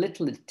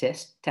Bunner-Little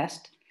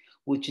test,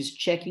 which is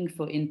checking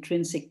for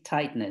intrinsic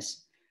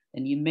tightness.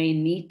 And you may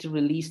need to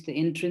release the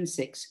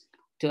intrinsics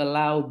to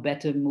allow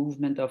better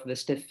movement of the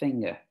stiff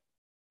finger.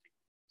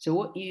 So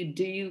what you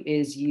do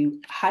is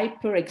you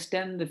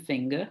hyperextend the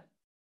finger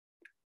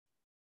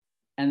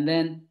and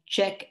then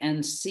check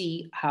and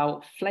see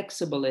how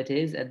flexible it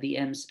is at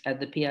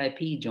the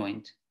PIP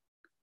joint.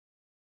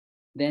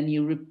 Then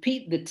you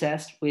repeat the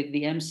test with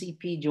the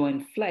MCP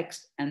joint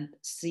flexed and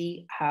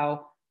see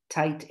how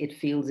tight it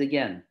feels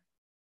again.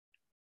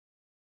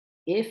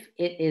 If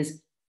it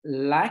is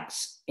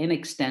lax in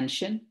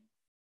extension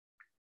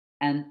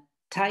and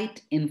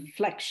tight in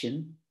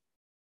flexion,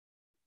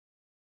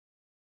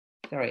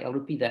 sorry, I'll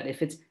repeat that.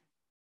 If it's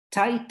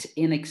tight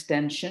in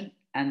extension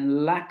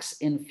and lax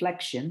in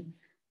flexion,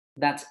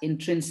 that's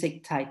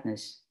intrinsic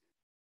tightness.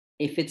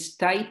 If it's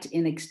tight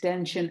in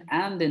extension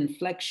and in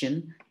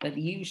flexion, that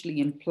usually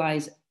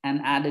implies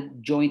an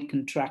added joint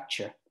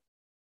contracture.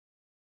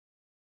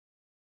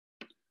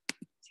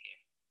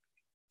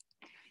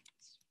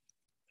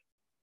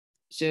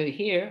 So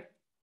here,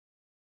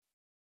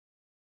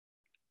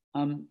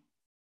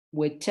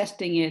 we're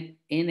testing it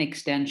in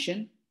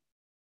extension.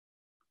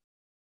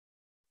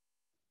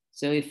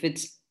 So if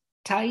it's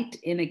tight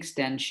in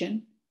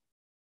extension,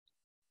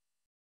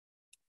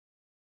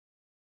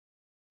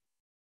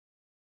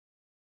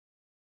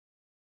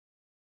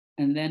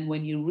 and then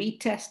when you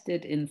retest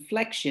it in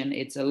flexion,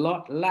 it's a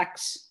lot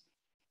lax.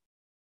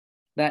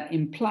 That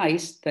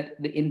implies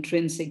that the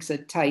intrinsics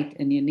are tight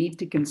and you need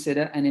to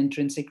consider an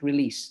intrinsic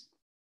release.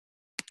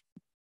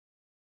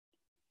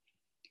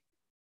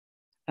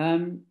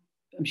 I'm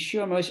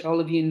sure most all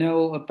of you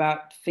know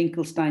about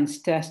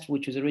Finkelstein's test,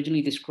 which was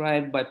originally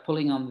described by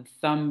pulling on the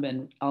thumb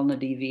and ulnar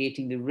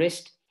deviating the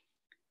wrist,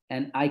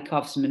 and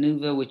Eickhoff's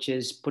maneuver, which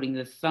is putting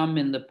the thumb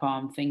in the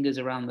palm, fingers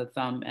around the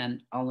thumb,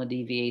 and ulnar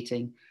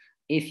deviating.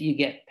 If you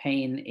get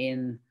pain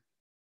in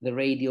the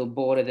radial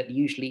border, that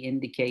usually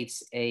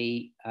indicates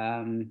a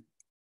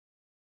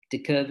de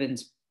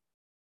Quervain's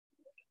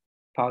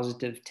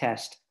positive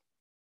test.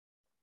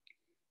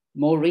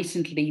 More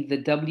recently,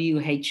 the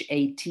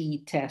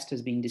WHAT test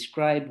has been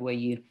described, where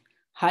you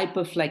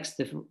hyperflex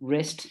the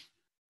wrist,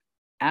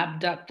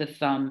 abduct the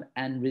thumb,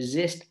 and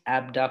resist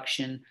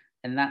abduction,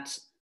 and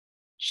that's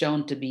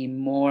shown to be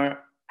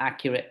more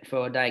accurate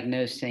for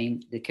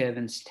diagnosing de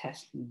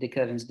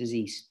Quervain's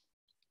disease.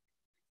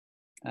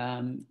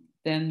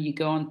 Then you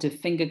go on to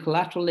finger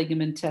collateral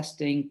ligament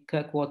testing,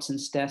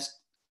 Kirk-Watson's test,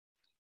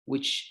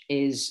 which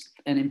is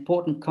an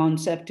important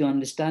concept to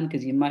understand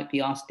because you might be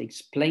asked to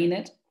explain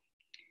it.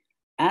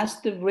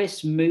 As the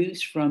wrist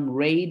moves from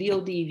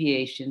radial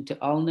deviation to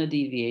ulnar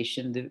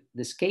deviation,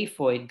 the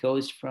scaphoid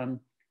goes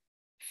from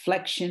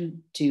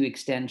flexion to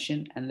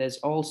extension, and there's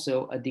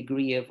also a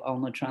degree of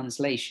ulnar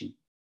translation.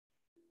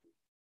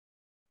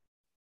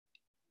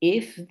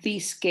 If the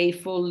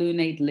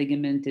scapholunate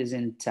ligament is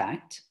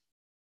intact,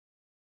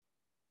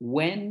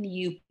 when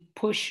you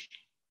push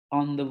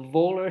on the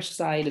volar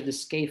side of the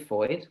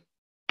scaphoid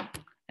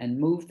and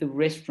move the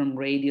wrist from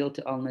radial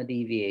to ulnar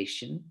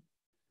deviation,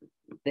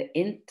 the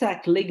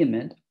intact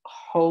ligament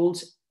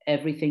holds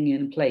everything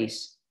in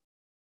place.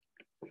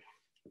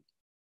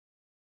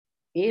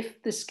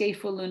 If the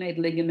scapholunate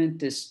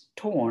ligament is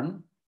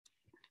torn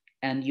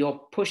and you're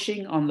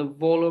pushing on the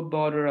volar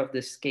border of the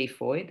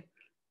scaphoid,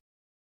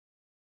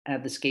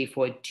 at the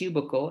scaphoid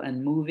tubercle,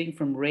 and moving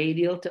from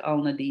radial to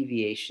ulnar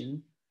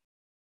deviation,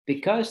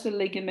 because the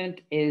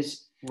ligament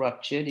is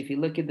ruptured, if you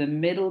look at the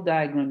middle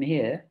diagram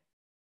here,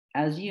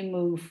 as you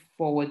move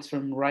forwards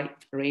from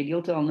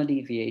radial to ulnar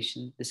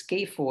deviation, the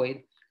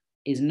scaphoid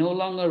is no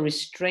longer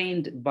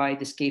restrained by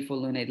the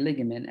scapholunate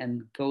ligament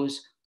and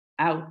goes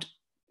out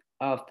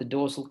of the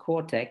dorsal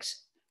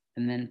cortex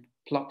and then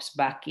plops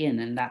back in.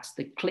 And that's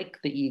the click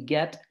that you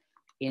get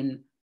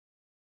in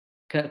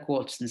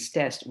Kirk-Watson's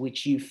test,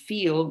 which you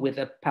feel with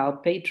a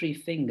palpatory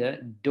finger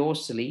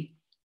dorsally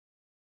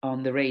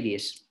on the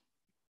radius,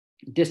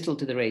 distal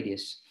to the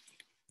radius.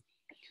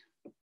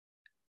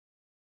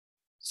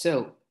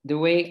 So the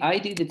way I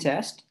do the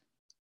test,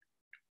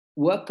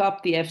 work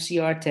up the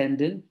FCR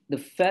tendon. The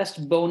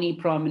first bony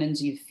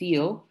prominence you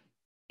feel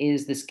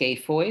is the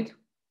scaphoid.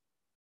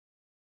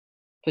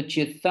 Put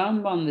your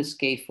thumb on the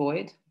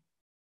scaphoid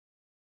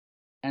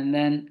and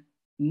then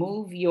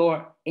move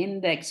your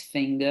index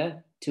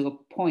finger to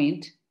a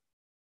point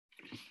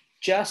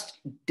just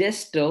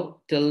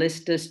distal to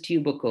listus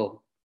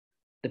tubercle.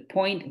 The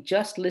point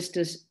just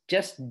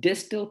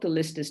distal to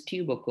listus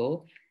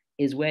tubercle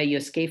is where your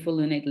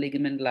scapholunate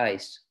ligament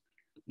lies.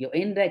 Your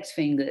index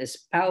finger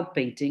is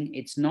palpating,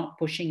 it's not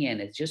pushing in,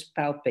 it's just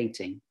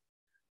palpating.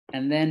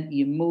 And then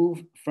you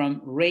move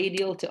from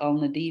radial to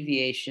ulnar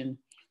deviation,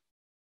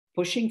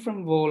 pushing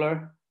from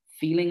volar,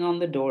 feeling on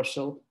the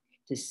dorsal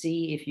to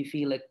see if you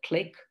feel a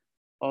click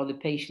or the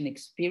patient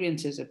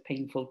experiences a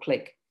painful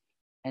click.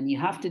 And you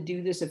have to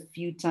do this a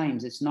few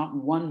times. It's not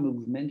one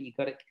movement,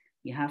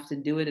 you have to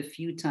do it a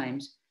few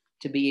times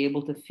to be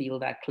able to feel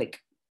that click.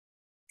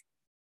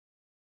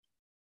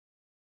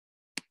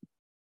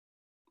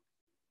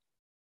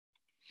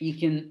 you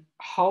can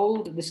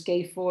hold the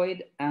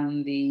scaphoid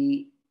and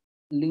the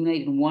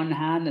lunate in one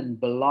hand and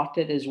blot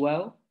it as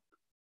well.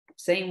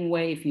 Same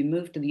way, if you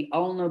move to the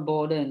ulnar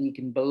border and you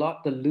can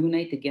blot the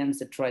lunate against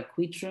the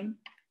triquetrum,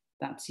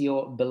 that's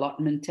your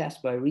blotment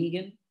test by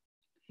Regan.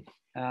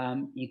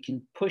 You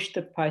can push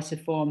the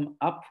pisiform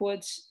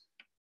upwards,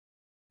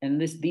 and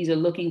these are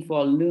looking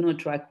for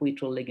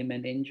lunotriquetral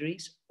ligament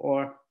injuries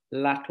or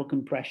lateral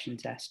compression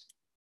test.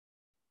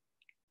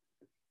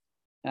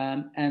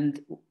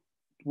 And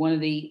one of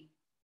the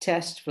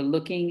tests for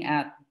looking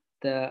at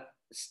the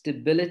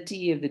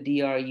stability of the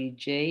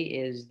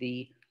DRUJ is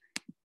the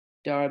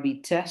Darby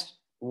test,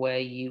 where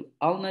you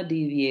ulnar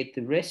deviate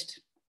the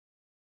wrist,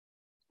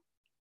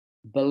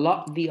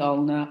 blot the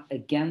ulnar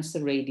against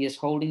the radius,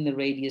 holding the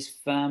radius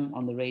firm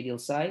on the radial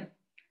side.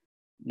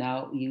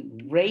 Now you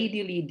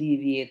radially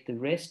deviate the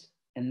wrist,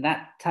 and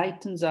that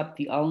tightens up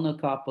the ulnar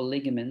carpal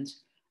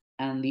ligaments,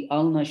 and the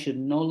ulnar should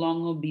no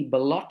longer be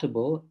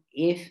blottable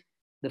if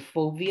the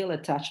foveal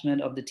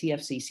attachment of the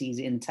TFCC is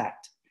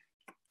intact.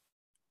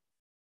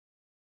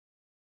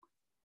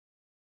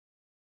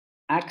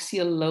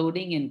 Axial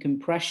loading and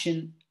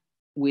compression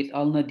with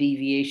ulnar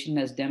deviation,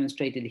 as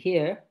demonstrated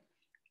here,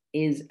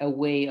 is a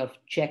way of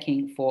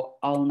checking for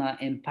ulnar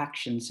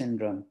impaction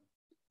syndrome.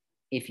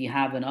 If you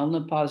have an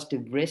ulnar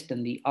positive wrist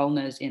and the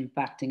ulnar is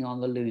impacting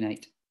on the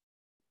lunate.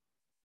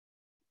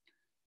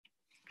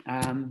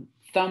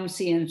 Thumb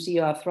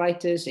CMC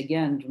arthritis,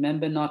 again,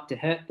 remember not to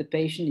hurt the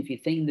patient. If you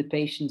think the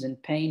patient's in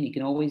pain, you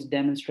can always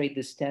demonstrate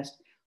this test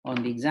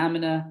on the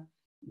examiner.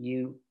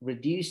 You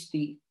reduce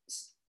the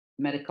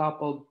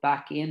metacarpal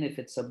back in if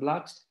it's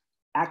subluxed,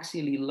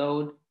 axially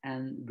load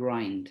and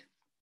grind.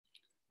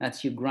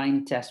 That's your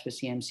grind test for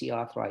CMC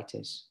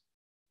arthritis.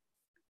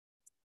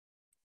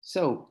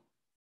 So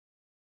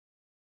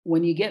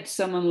when you get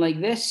someone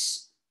like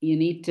this, you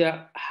need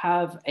to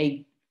have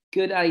a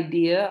good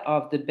idea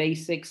of the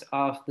basics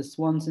of the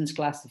Swanson's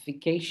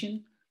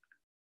classification.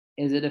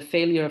 Is it a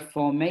failure of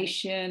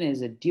formation?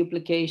 Is it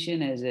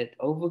duplication? Is it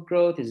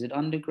overgrowth? Is it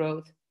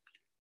undergrowth?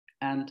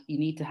 And you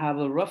need to have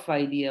a rough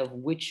idea of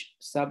which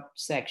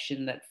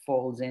subsection that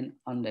falls in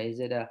under. Is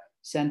it a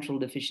central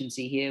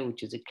deficiency here,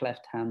 which is a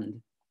cleft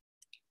hand?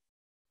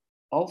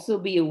 Also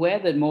be aware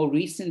that more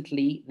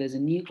recently, there's a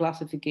new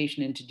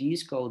classification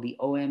introduced called the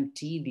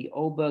OMT, the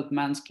Oberg,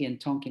 Mansky,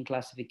 and Tonkin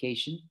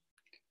classification.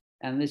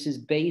 And this is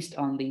based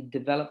on the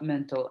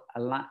developmental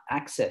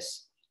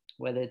axis,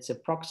 whether it's a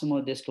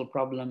proximal distal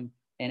problem,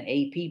 an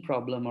AP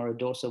problem, or a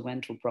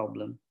dorsoventral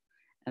problem.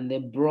 And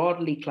they're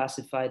broadly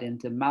classified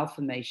into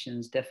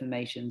malformations,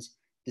 deformations,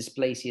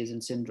 dysplasias,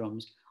 and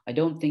syndromes. I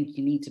don't think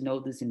you need to know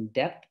this in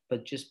depth,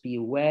 but just be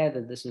aware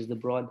that this is the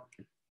broad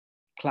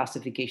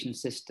classification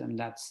system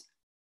that's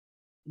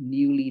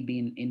newly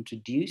been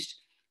introduced.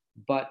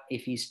 But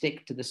if you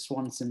stick to the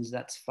Swansons,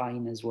 that's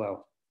fine as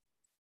well.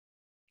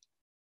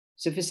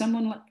 So for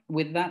someone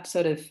with that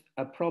sort of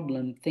a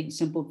problem,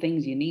 simple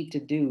things you need to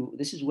do.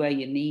 This is where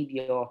you need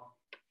your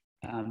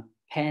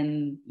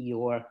pen,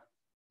 your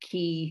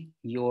key,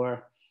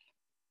 your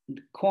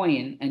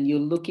coin, and you're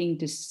looking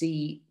to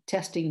see,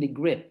 testing the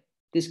grip.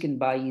 This can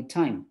buy you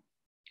time.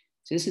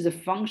 So this is a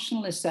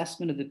functional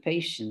assessment of the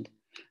patient.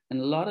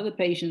 And a lot of the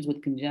patients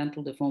with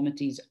congenital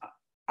deformities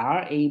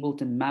are able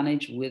to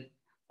manage with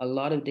a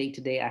lot of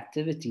day-to-day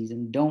activities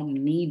and don't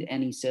need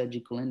any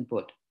surgical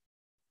input,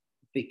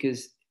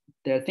 because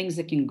there are things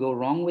that can go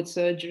wrong with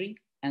surgery,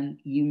 and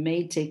you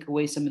may take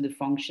away some of the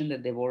function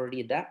that they've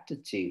already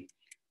adapted to.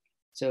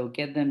 So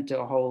get them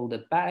to hold a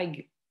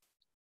bag,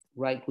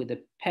 write with a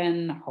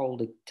pen,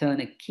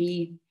 turn a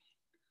key.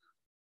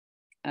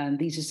 And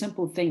these are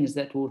simple things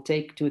that will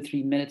take 2 or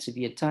 3 minutes of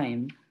your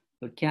time,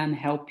 but can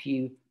help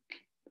you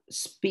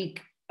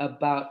speak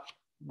about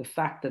the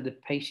fact that the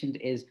patient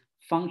is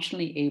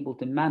functionally able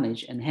to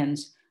manage, and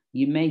hence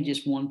you may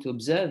just want to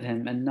observe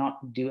him and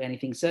not do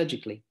anything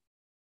surgically.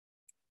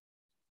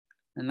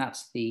 And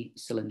that's the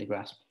cylinder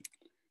grasp.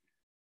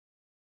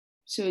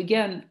 So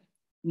again,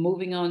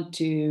 moving on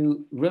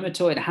to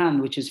rheumatoid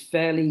hand, which is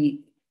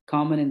fairly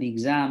common in the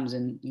exams,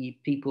 and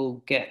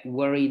people get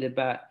worried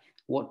about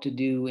what to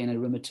do in a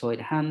rheumatoid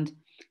hand.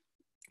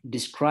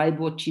 Describe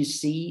what you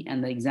see,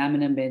 and the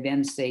examiner may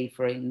then say,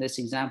 for in this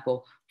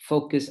example,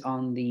 focus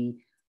on the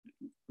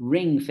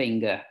ring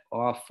finger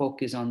or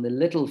focus on the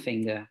little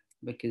finger,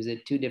 because they're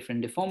two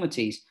different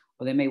deformities,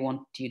 or they may want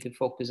you to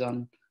focus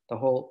on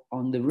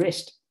the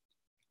wrist.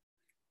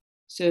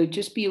 So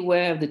just be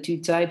aware of the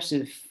two types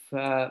of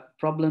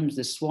problems: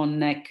 the swan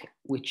neck,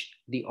 which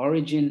the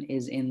origin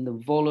is in the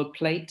volar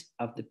plate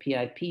of the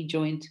PIP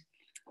joint,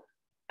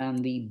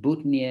 and the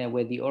boutonniere,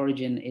 where the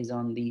origin is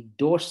on the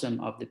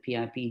dorsum of the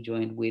PIP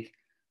joint with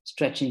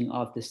stretching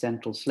of the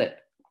central slip.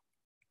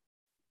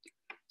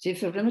 So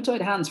if you have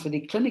rheumatoid hands, for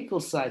the clinical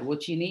side,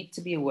 what you need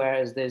to be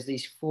aware is there's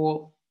these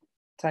 4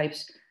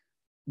 types,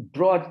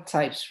 broad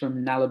types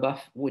from Nalabuff,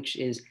 which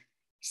is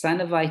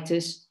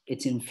synovitis.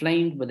 It's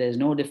inflamed, but there's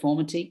no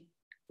deformity,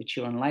 which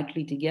you're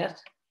unlikely to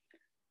get.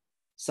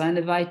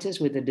 Synovitis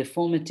with a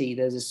deformity,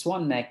 there's a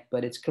swan neck,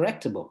 but it's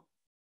correctable.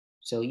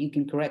 So you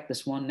can correct the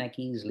swan neck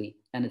easily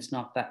and it's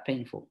not that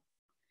painful.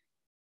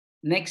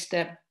 Next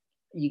step,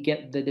 you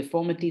get the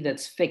deformity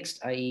that's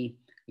fixed, i.e.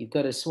 you've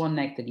got a swan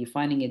neck that you're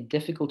finding it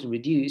difficult to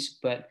reduce,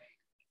 but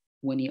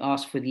when you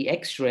ask for the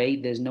x-ray,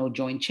 there's no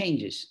joint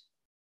changes.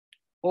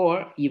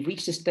 Or you've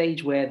reached a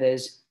stage where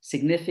there's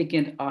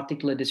significant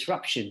articular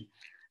disruption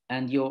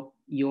and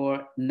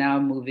you're now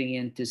moving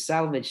into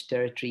salvage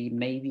territory,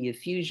 maybe a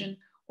fusion,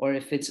 or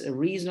if it's a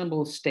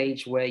reasonable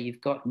stage where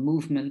you've got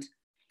movement,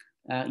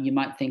 you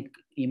might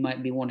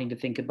be wanting to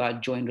think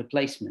about joint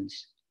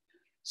replacements.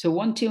 So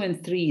 1, 2,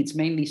 and 3, it's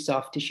mainly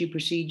soft tissue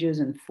procedures,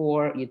 and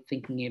 4, you're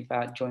thinking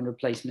about joint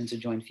replacements or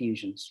joint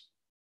fusions.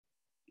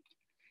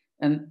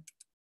 And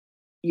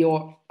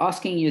you're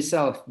asking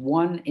yourself,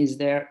 1, is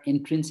there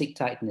intrinsic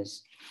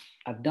tightness?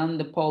 I've done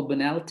the Paul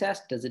Bonnell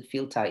test. Does it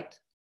feel tight?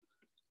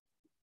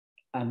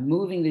 I'm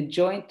moving the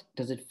joint.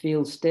 Does it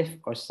feel stiff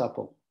or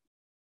supple?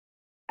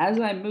 As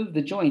I move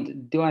the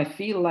joint, do I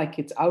feel like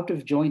it's out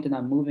of joint and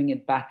I'm moving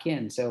it back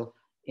in? So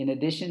in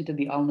addition to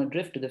the ulnar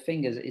drift of the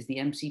fingers, is the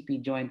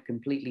MCP joint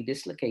completely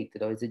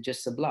dislocated or is it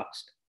just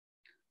subluxed?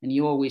 And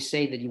you always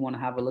say that you want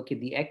to have a look at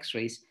the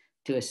x-rays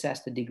to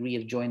assess the degree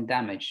of joint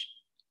damage.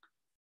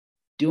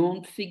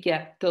 Don't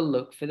forget to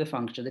look for the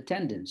function of the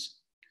tendons.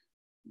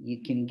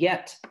 You can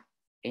get,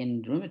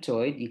 in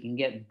rheumatoid, you can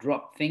get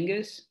drop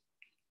fingers,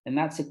 and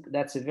that's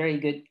a very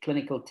good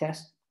clinical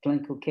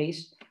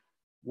case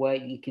where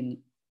you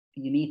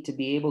need to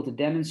be able to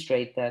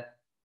demonstrate that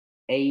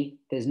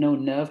there's no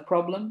nerve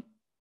problem.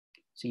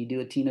 So you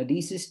do a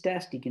tenodesis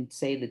test, you can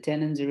say the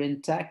tendons are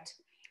intact,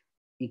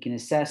 you can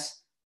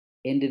assess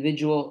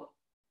individual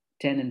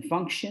tendon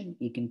function,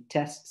 you can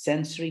test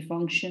sensory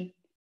function,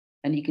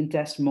 and you can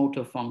test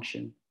motor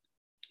function.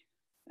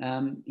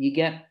 You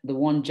get the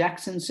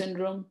Jackson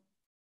syndrome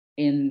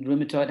in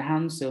rheumatoid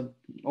hands, so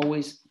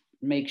always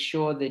make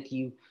sure that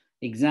you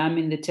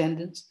examine the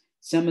tendons.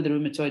 Some of the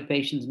rheumatoid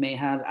patients may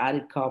have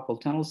added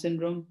carpal tunnel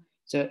syndrome.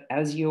 So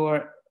as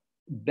your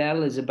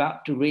bell is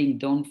about to ring,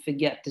 don't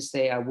forget to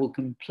say, I will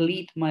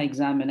complete my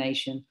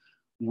examination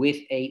with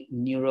a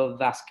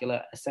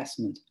neurovascular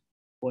assessment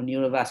or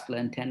neurovascular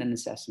and tendon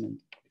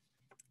assessment.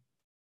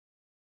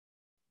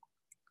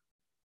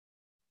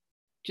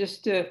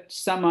 Just to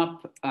sum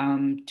up,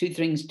 two,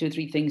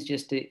 three things,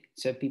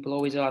 so people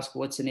always ask,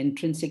 what's an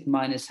intrinsic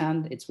minus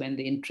hand? It's when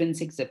the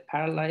intrinsics are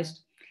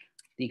paralyzed,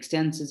 the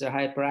extensors are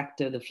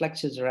hyperactive, the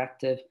flexors are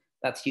active,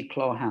 that's your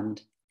claw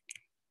hand.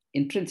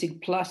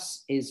 Intrinsic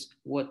plus is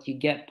what you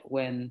get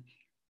when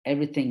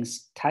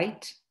everything's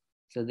tight.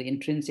 So the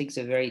intrinsics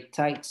are very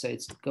tight, so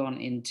it's gone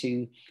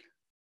into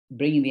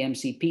bringing the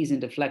MCPs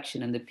into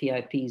flexion and the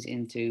PIPs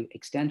into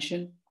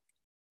extension.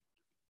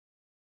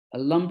 A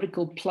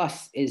lumbrical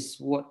plus is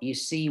what you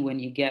see when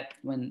you get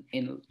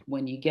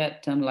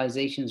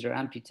tunnelizations or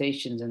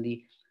amputations and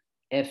the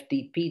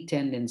FDP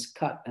tendons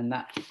cut, and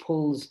that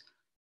pulls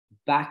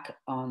back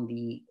on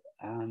the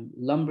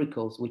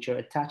lumbricals, which are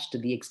attached to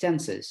the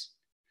extensors.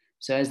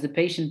 So as the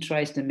patient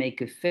tries to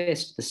make a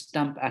fist, the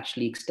stump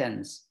actually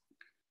extends.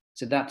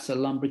 So that's a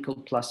lumbrical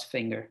plus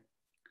finger.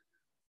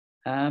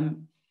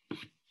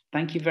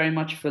 Thank you very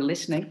much for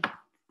listening.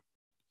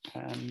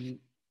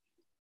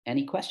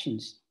 Any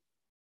questions?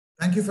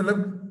 Thank you, Philip.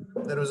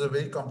 That was a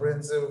very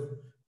comprehensive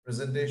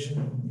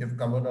presentation. You've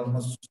covered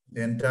almost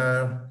the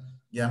entire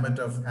gamut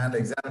of hand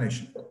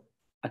examination.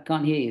 I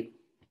can't hear you.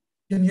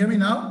 Can you hear me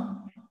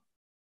now?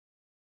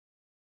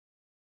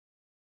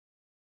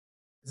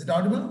 Is it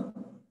audible?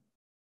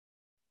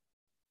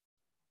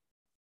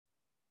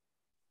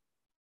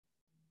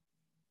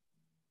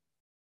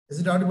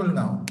 Is it audible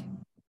now?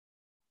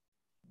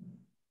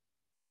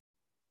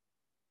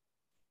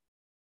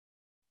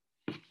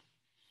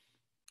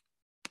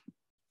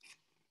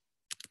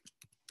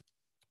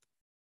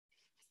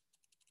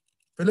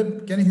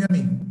 Philip, can you hear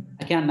me?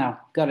 I can now.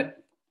 Got it.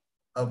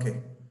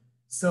 Okay.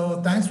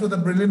 So thanks for the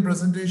brilliant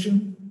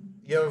presentation.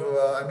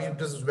 I mean, it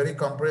was very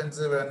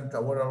comprehensive and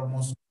covered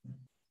almost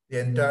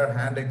the entire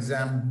hand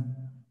exam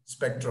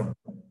spectrum.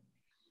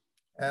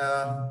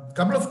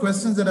 Couple of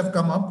questions that have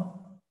come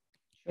up.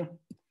 Sure.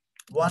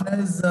 One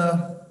is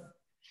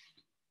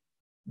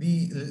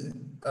the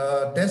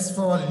test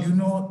for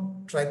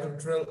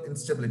lunotriquetral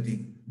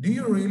instability. Do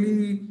you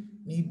really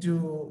need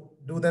to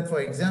do that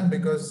for exam?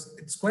 Because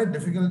it's quite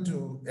difficult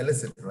to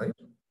elicit, right?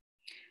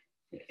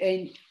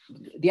 And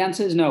the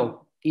answer is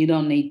no, you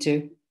don't need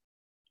to.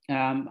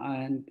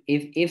 And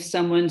if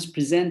someone's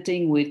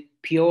presenting with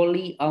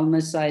purely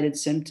ulnar-sided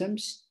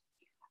symptoms,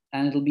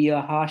 and it'll be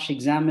a harsh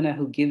examiner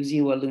who gives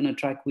you a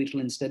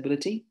lunotriquetral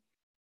instability,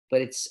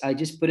 but I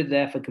just put it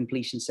there for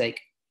completion's sake.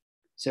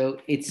 So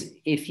it's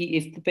if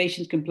the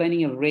patient's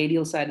complaining of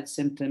radial-sided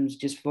symptoms,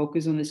 just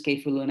focus on the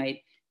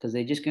scapholunate, because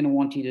they're just going to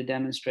want you to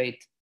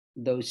demonstrate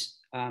those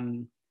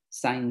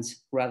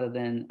signs rather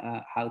than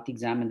how to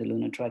examine the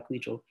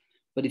lunotriquetral.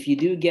 But if you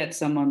do get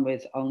someone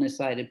with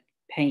ulnar-sided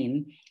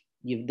pain,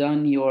 you've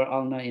done your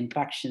ulnar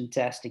impaction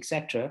test,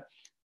 etc.,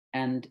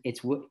 and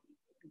it's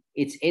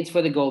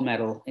for the gold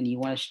medal, and you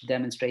want to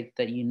demonstrate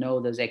that you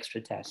know those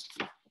extra tests.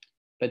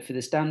 But for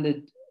the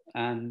standard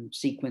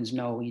sequence,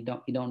 no, you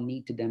don't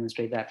need to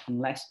demonstrate that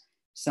unless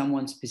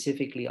someone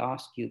specifically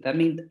asks you. That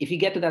means if you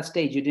get to that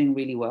stage, you're doing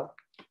really well.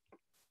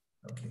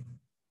 Okay.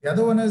 The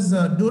other one is,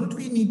 don't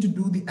we need to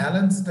do the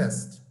Allen's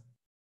test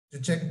to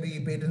check the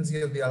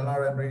patency of the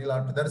ulnar and radial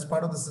artery? That is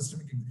part of the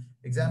systemic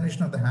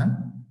examination of the hand.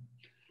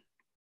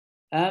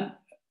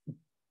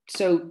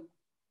 So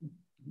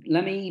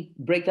let me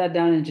break that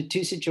down into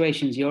two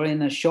situations. You're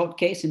in a short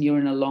case and you're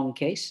in a long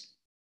case.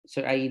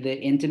 So i.e. the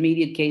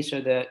intermediate case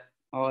or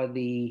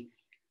the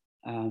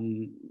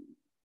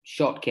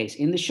short case.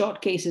 In the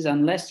short cases,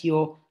 unless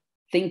you're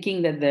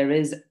thinking that there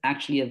is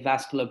actually a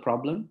vascular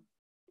problem,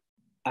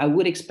 I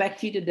would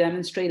expect you to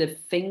demonstrate a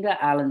finger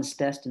Allen's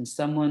test in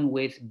someone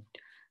with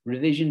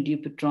revision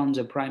Dupuytren's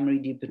or primary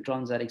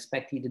Dupuytren's. I'd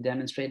expect you to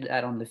demonstrate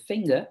that on the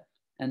finger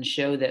and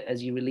show that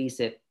as you release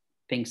it,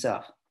 pinks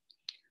off.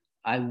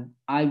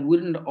 I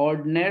wouldn't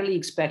ordinarily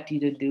expect you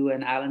to do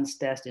an Allen's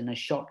test in a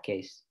short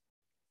case.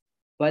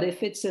 But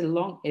if it's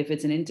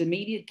an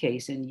intermediate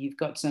case and you've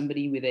got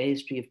somebody with a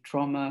history of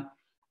trauma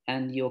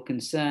and you're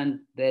concerned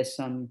there's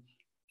some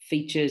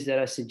features that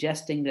are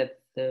suggesting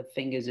that the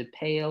fingers are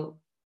pale,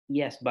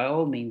 yes, by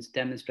all means,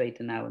 demonstrate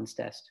an Allen's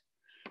test.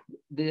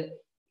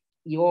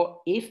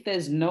 If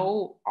there's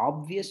no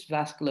obvious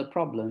vascular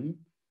problem,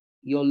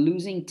 you're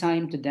losing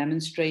time to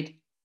demonstrate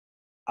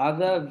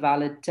other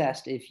valid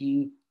tests.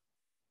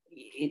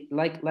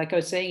 Like I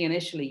was saying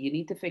initially, you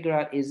need to figure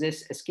out, is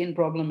this a skin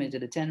problem? Is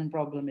it a tendon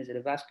problem? Is it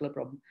a vascular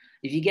problem?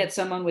 If you get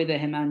someone with a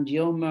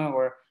hemangioma,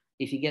 or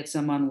if you get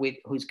someone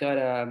who's got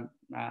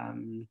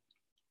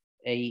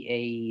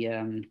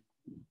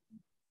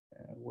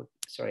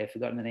sorry, I've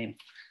forgotten the name.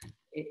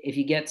 If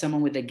you get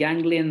someone with a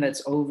ganglion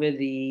that's over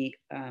the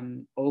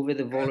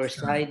volar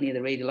side near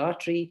the radial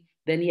artery,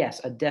 then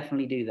yes, I'd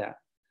definitely do that.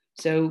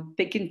 So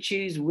pick and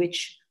choose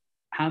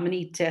how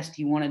many tests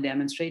you want to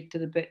demonstrate to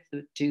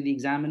the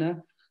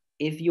examiner.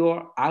 If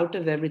you're out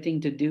of everything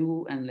to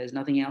do and there's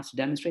nothing else to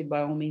demonstrate,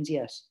 by all means,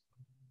 yes.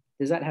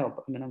 Does that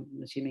help? I mean, I'm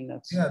assuming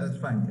that's... Yeah, that's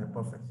fine. Yeah,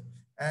 perfect.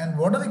 And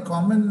what are the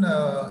common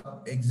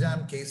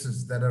exam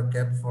cases that are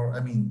kept for,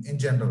 in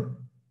general,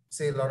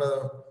 say a lot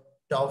of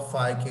top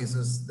 5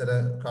 cases that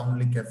are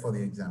commonly kept for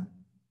the exam?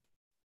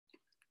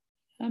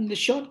 The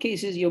short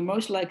cases you're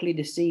most likely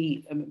to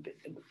see,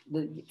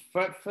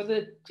 for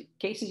the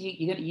cases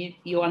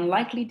you're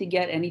unlikely to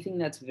get anything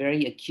that's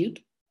very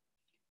acute.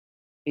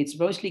 It's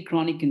mostly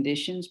chronic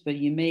conditions, but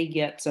you may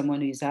get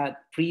someone who's had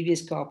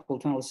previous carpal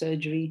tunnel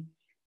surgery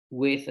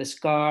with a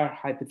scar,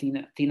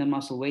 hypothenar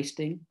muscle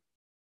wasting.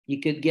 You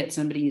could get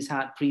somebody who's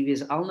had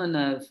previous ulnar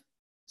nerve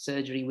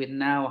surgery with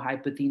now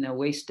hypothenar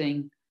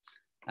wasting,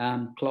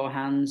 claw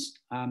hands.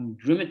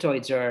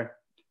 Rheumatoids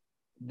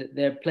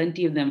there are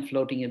plenty of them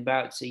floating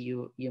about. So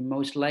you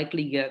most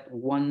likely get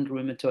one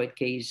rheumatoid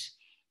case.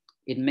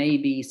 It may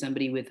be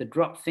somebody with a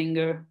drop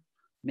finger,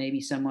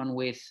 maybe someone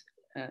with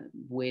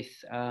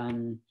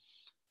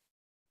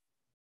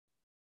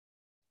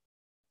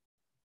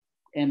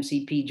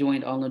MCP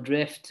joint ulnar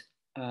drift.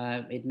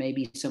 It may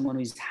be someone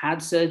who's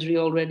had surgery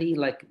already,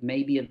 like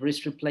maybe a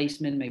wrist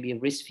replacement, maybe a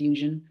wrist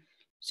fusion.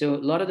 So a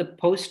lot of the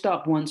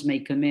post-op ones may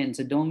come in.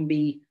 So don't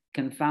be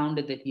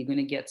confounded that you're going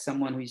to get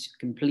someone who's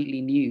completely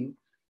new.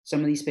 Some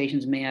of these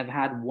patients may have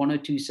had 1 or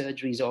 2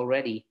 surgeries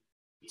already.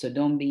 So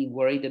don't be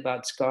worried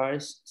about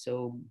scars.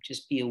 So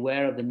just be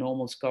aware of the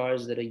normal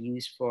scars that are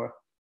used for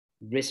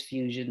wrist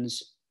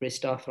fusions,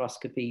 wrist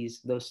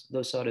arthroscopies,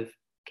 those sort of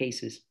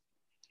cases.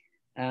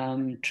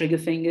 Trigger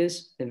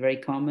fingers, they're very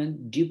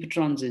common.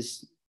 Dupuytren's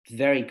is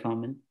very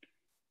common.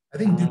 I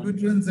think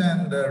Dupuytren's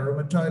and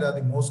rheumatoid are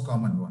the most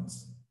common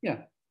ones. Yeah.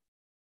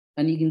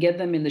 And you can get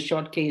them in the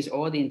short case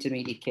or the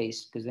intermediate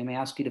case, because they may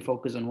ask you to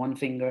focus on one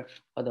finger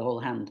or the whole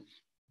hand.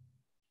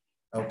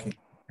 Okay.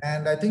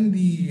 And I think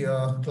the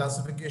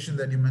classification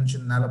that you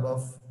mentioned,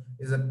 Nalabov,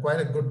 is quite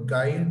a good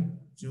guide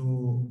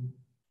to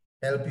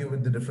help you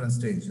with the different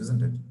stages,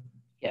 isn't it?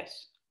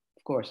 Yes,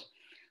 of course.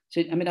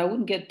 So, I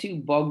wouldn't get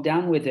too bogged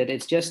down with it.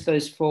 It's just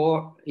those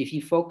 4. If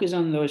you focus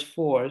on those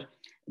 4,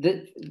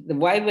 the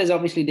Viva is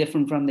obviously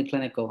different from the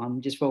clinical. I'm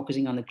just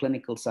focusing on the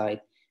clinical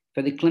side.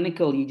 For the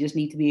clinical, you just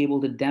need to be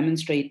able to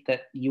demonstrate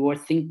that you're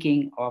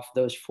thinking of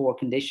those 4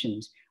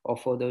 conditions, or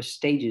for those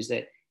stages,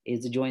 that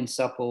is the joint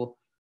supple.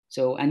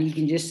 So, and you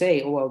can just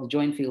say, oh, well, the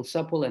joint feels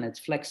supple and it's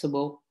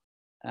flexible,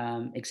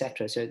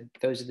 etc. So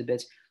those are the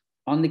bits.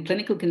 On the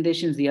clinical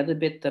conditions, the other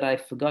bit that I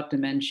forgot to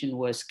mention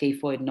was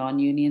scaphoid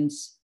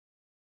non-unions,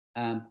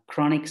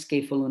 chronic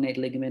scapholunate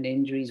ligament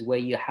injuries where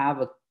you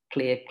have a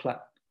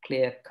clear-cut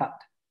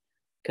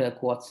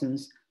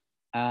Kirk-Watson's,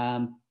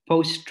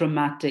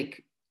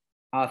 post-traumatic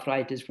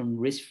arthritis from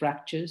wrist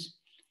fractures.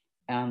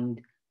 And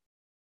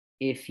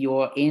if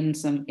you're in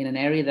an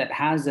area that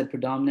has a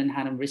predominant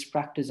hand and wrist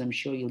fractures, I'm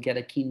sure you'll get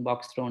a keen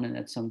box thrown in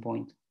at some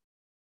point.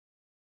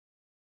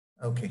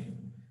 Okay.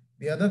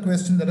 The other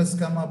question that has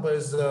come up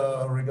is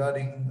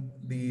regarding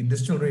the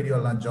distal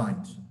radial ulnar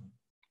joint.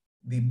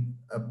 The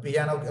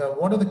piano,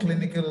 what are the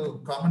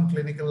common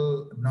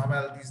clinical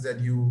abnormalities that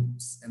you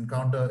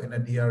encounter in a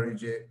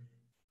DREJ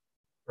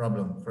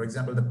problem? For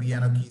example, the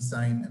piano key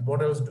sign, and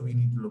what else do we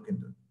need to look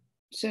into?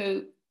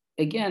 So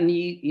again,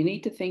 you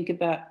need to think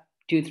about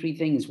 2 or 3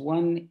 things.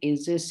 One,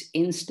 is this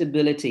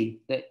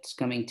instability that's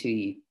coming to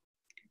you?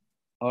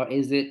 Or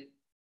is it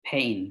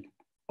pain?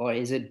 Or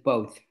is it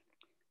both?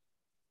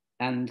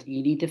 And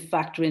you need to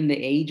factor in the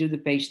age of the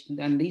patient.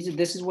 And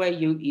this is where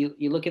you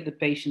look at the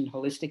patient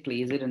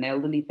holistically. Is it an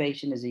elderly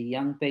patient? Is it a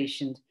young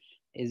patient?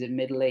 Is it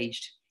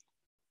middle-aged?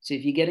 So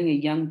if you're getting a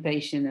young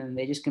patient and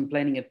they're just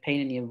complaining of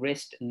pain in your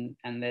wrist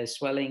and they're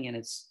swelling and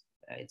it's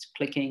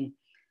clicking,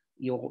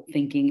 you're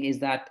thinking, is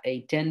that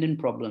a tendon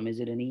problem? Is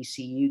it an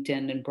ECU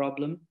tendon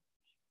problem?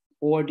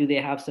 Or do they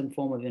have some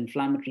form of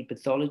inflammatory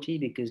pathology?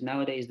 Because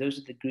nowadays, those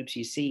are the groups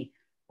you see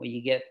where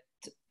you get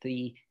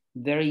the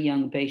very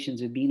young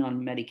patients who've been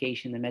on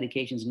medication, the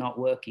medication's not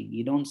working.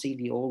 You don't see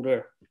the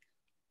older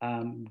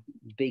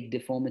big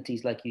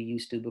deformities like you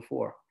used to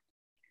before.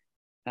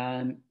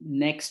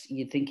 Next,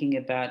 you're thinking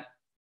about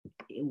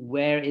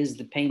where is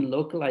the pain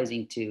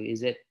localizing to?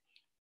 Is it,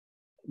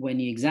 when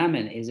you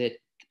examine, is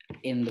it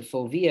in the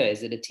fovea?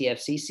 Is it a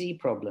TFCC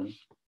problem?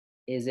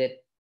 Is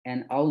it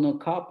an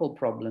ulnocarpal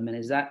problem? And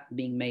is that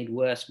being made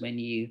worse when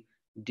you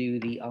do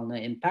the ulnar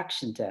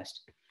impaction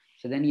test?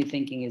 So then you're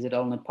thinking, is it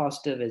ulnar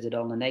positive? Is it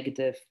ulnar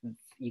negative?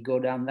 You go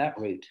down that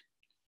route.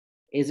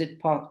 Is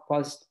it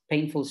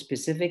painful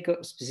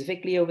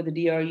specifically over the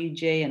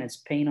DRUJ and it's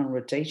pain on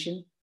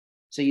rotation?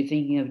 So you're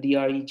thinking of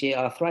DRUJ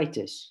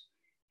arthritis.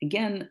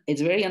 Again,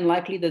 it's very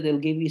unlikely that they'll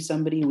give you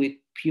somebody with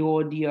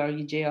pure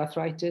DRUJ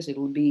arthritis. It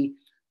will be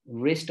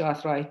wrist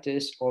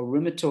arthritis or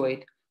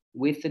rheumatoid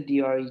with the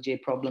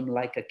DRUJ problem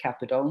like a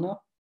caput ulnar.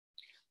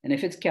 And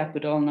if it's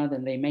caput ulnar,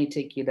 then they may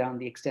take you down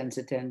the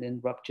extensor tendon,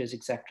 ruptures,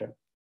 etc.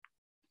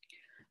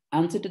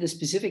 Answer to the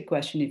specific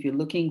question, if you're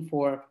looking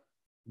for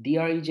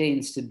DRUJ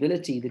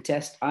instability, the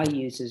test I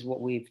use is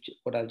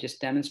what I've just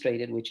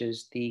demonstrated, which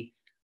is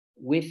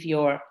with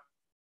your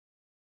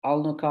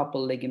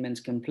ulnocarpal ligaments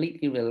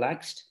completely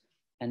relaxed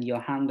and your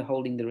hand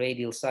holding the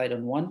radial side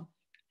on one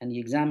and the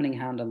examining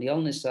hand on the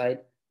ulnar side,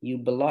 you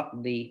block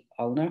the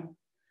ulnar.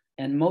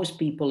 And most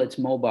people, it's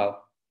mobile.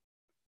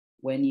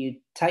 When you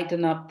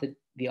tighten up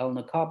the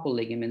ulnocarpal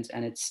ligaments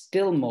and it's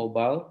still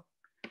mobile,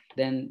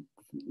 then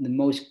the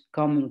most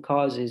common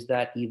cause is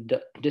that you've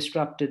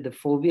disrupted the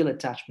foveal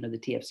attachment of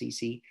the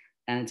TFCC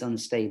and it's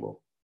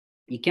unstable.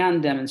 You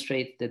can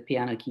demonstrate the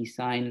piano key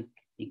sign.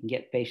 You can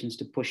get patients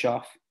to push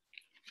off,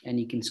 and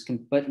you can,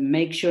 but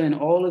make sure in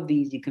all of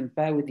these you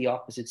compare with the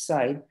opposite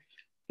side,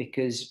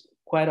 because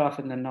quite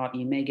often than not,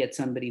 you may get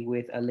somebody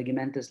with a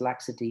ligamentous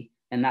laxity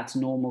and that's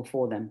normal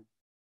for them.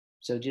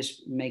 So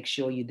just make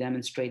sure you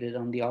demonstrate it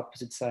on the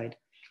opposite side.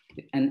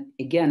 And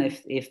again,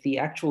 if the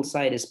actual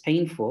side is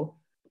painful,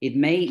 it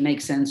may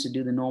make sense to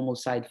do the normal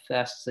side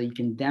first so you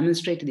can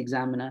demonstrate to the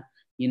examiner,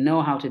 you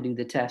know how to do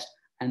the test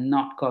and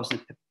not cause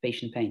the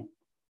patient pain.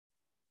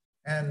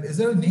 And is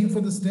there a name for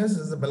this test?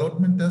 Is it a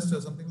Bellotman test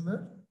or something like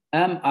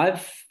that?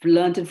 I've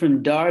learned it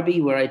from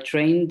Derby, where I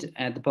trained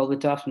at the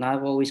Pulvertoft, and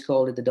I've always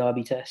called it the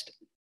Derby test.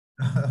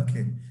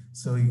 Okay,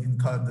 so you can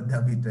call it the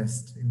Derby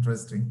test.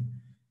 Interesting.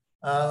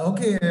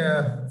 Okay,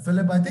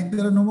 Philip, I think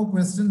there are no more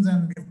questions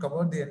and we've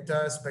covered the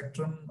entire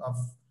spectrum of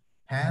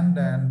hand,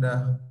 and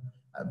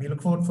we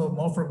look forward for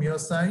more from your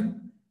side.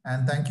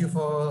 And thank you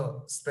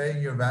for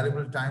sparing your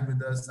valuable time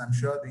with us. I'm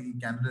sure the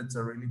candidates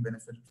are really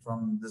benefited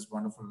from this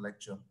wonderful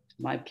lecture.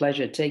 My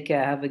pleasure. Take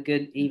care. Have a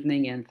good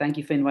evening. And thank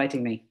you for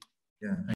inviting me. Yeah.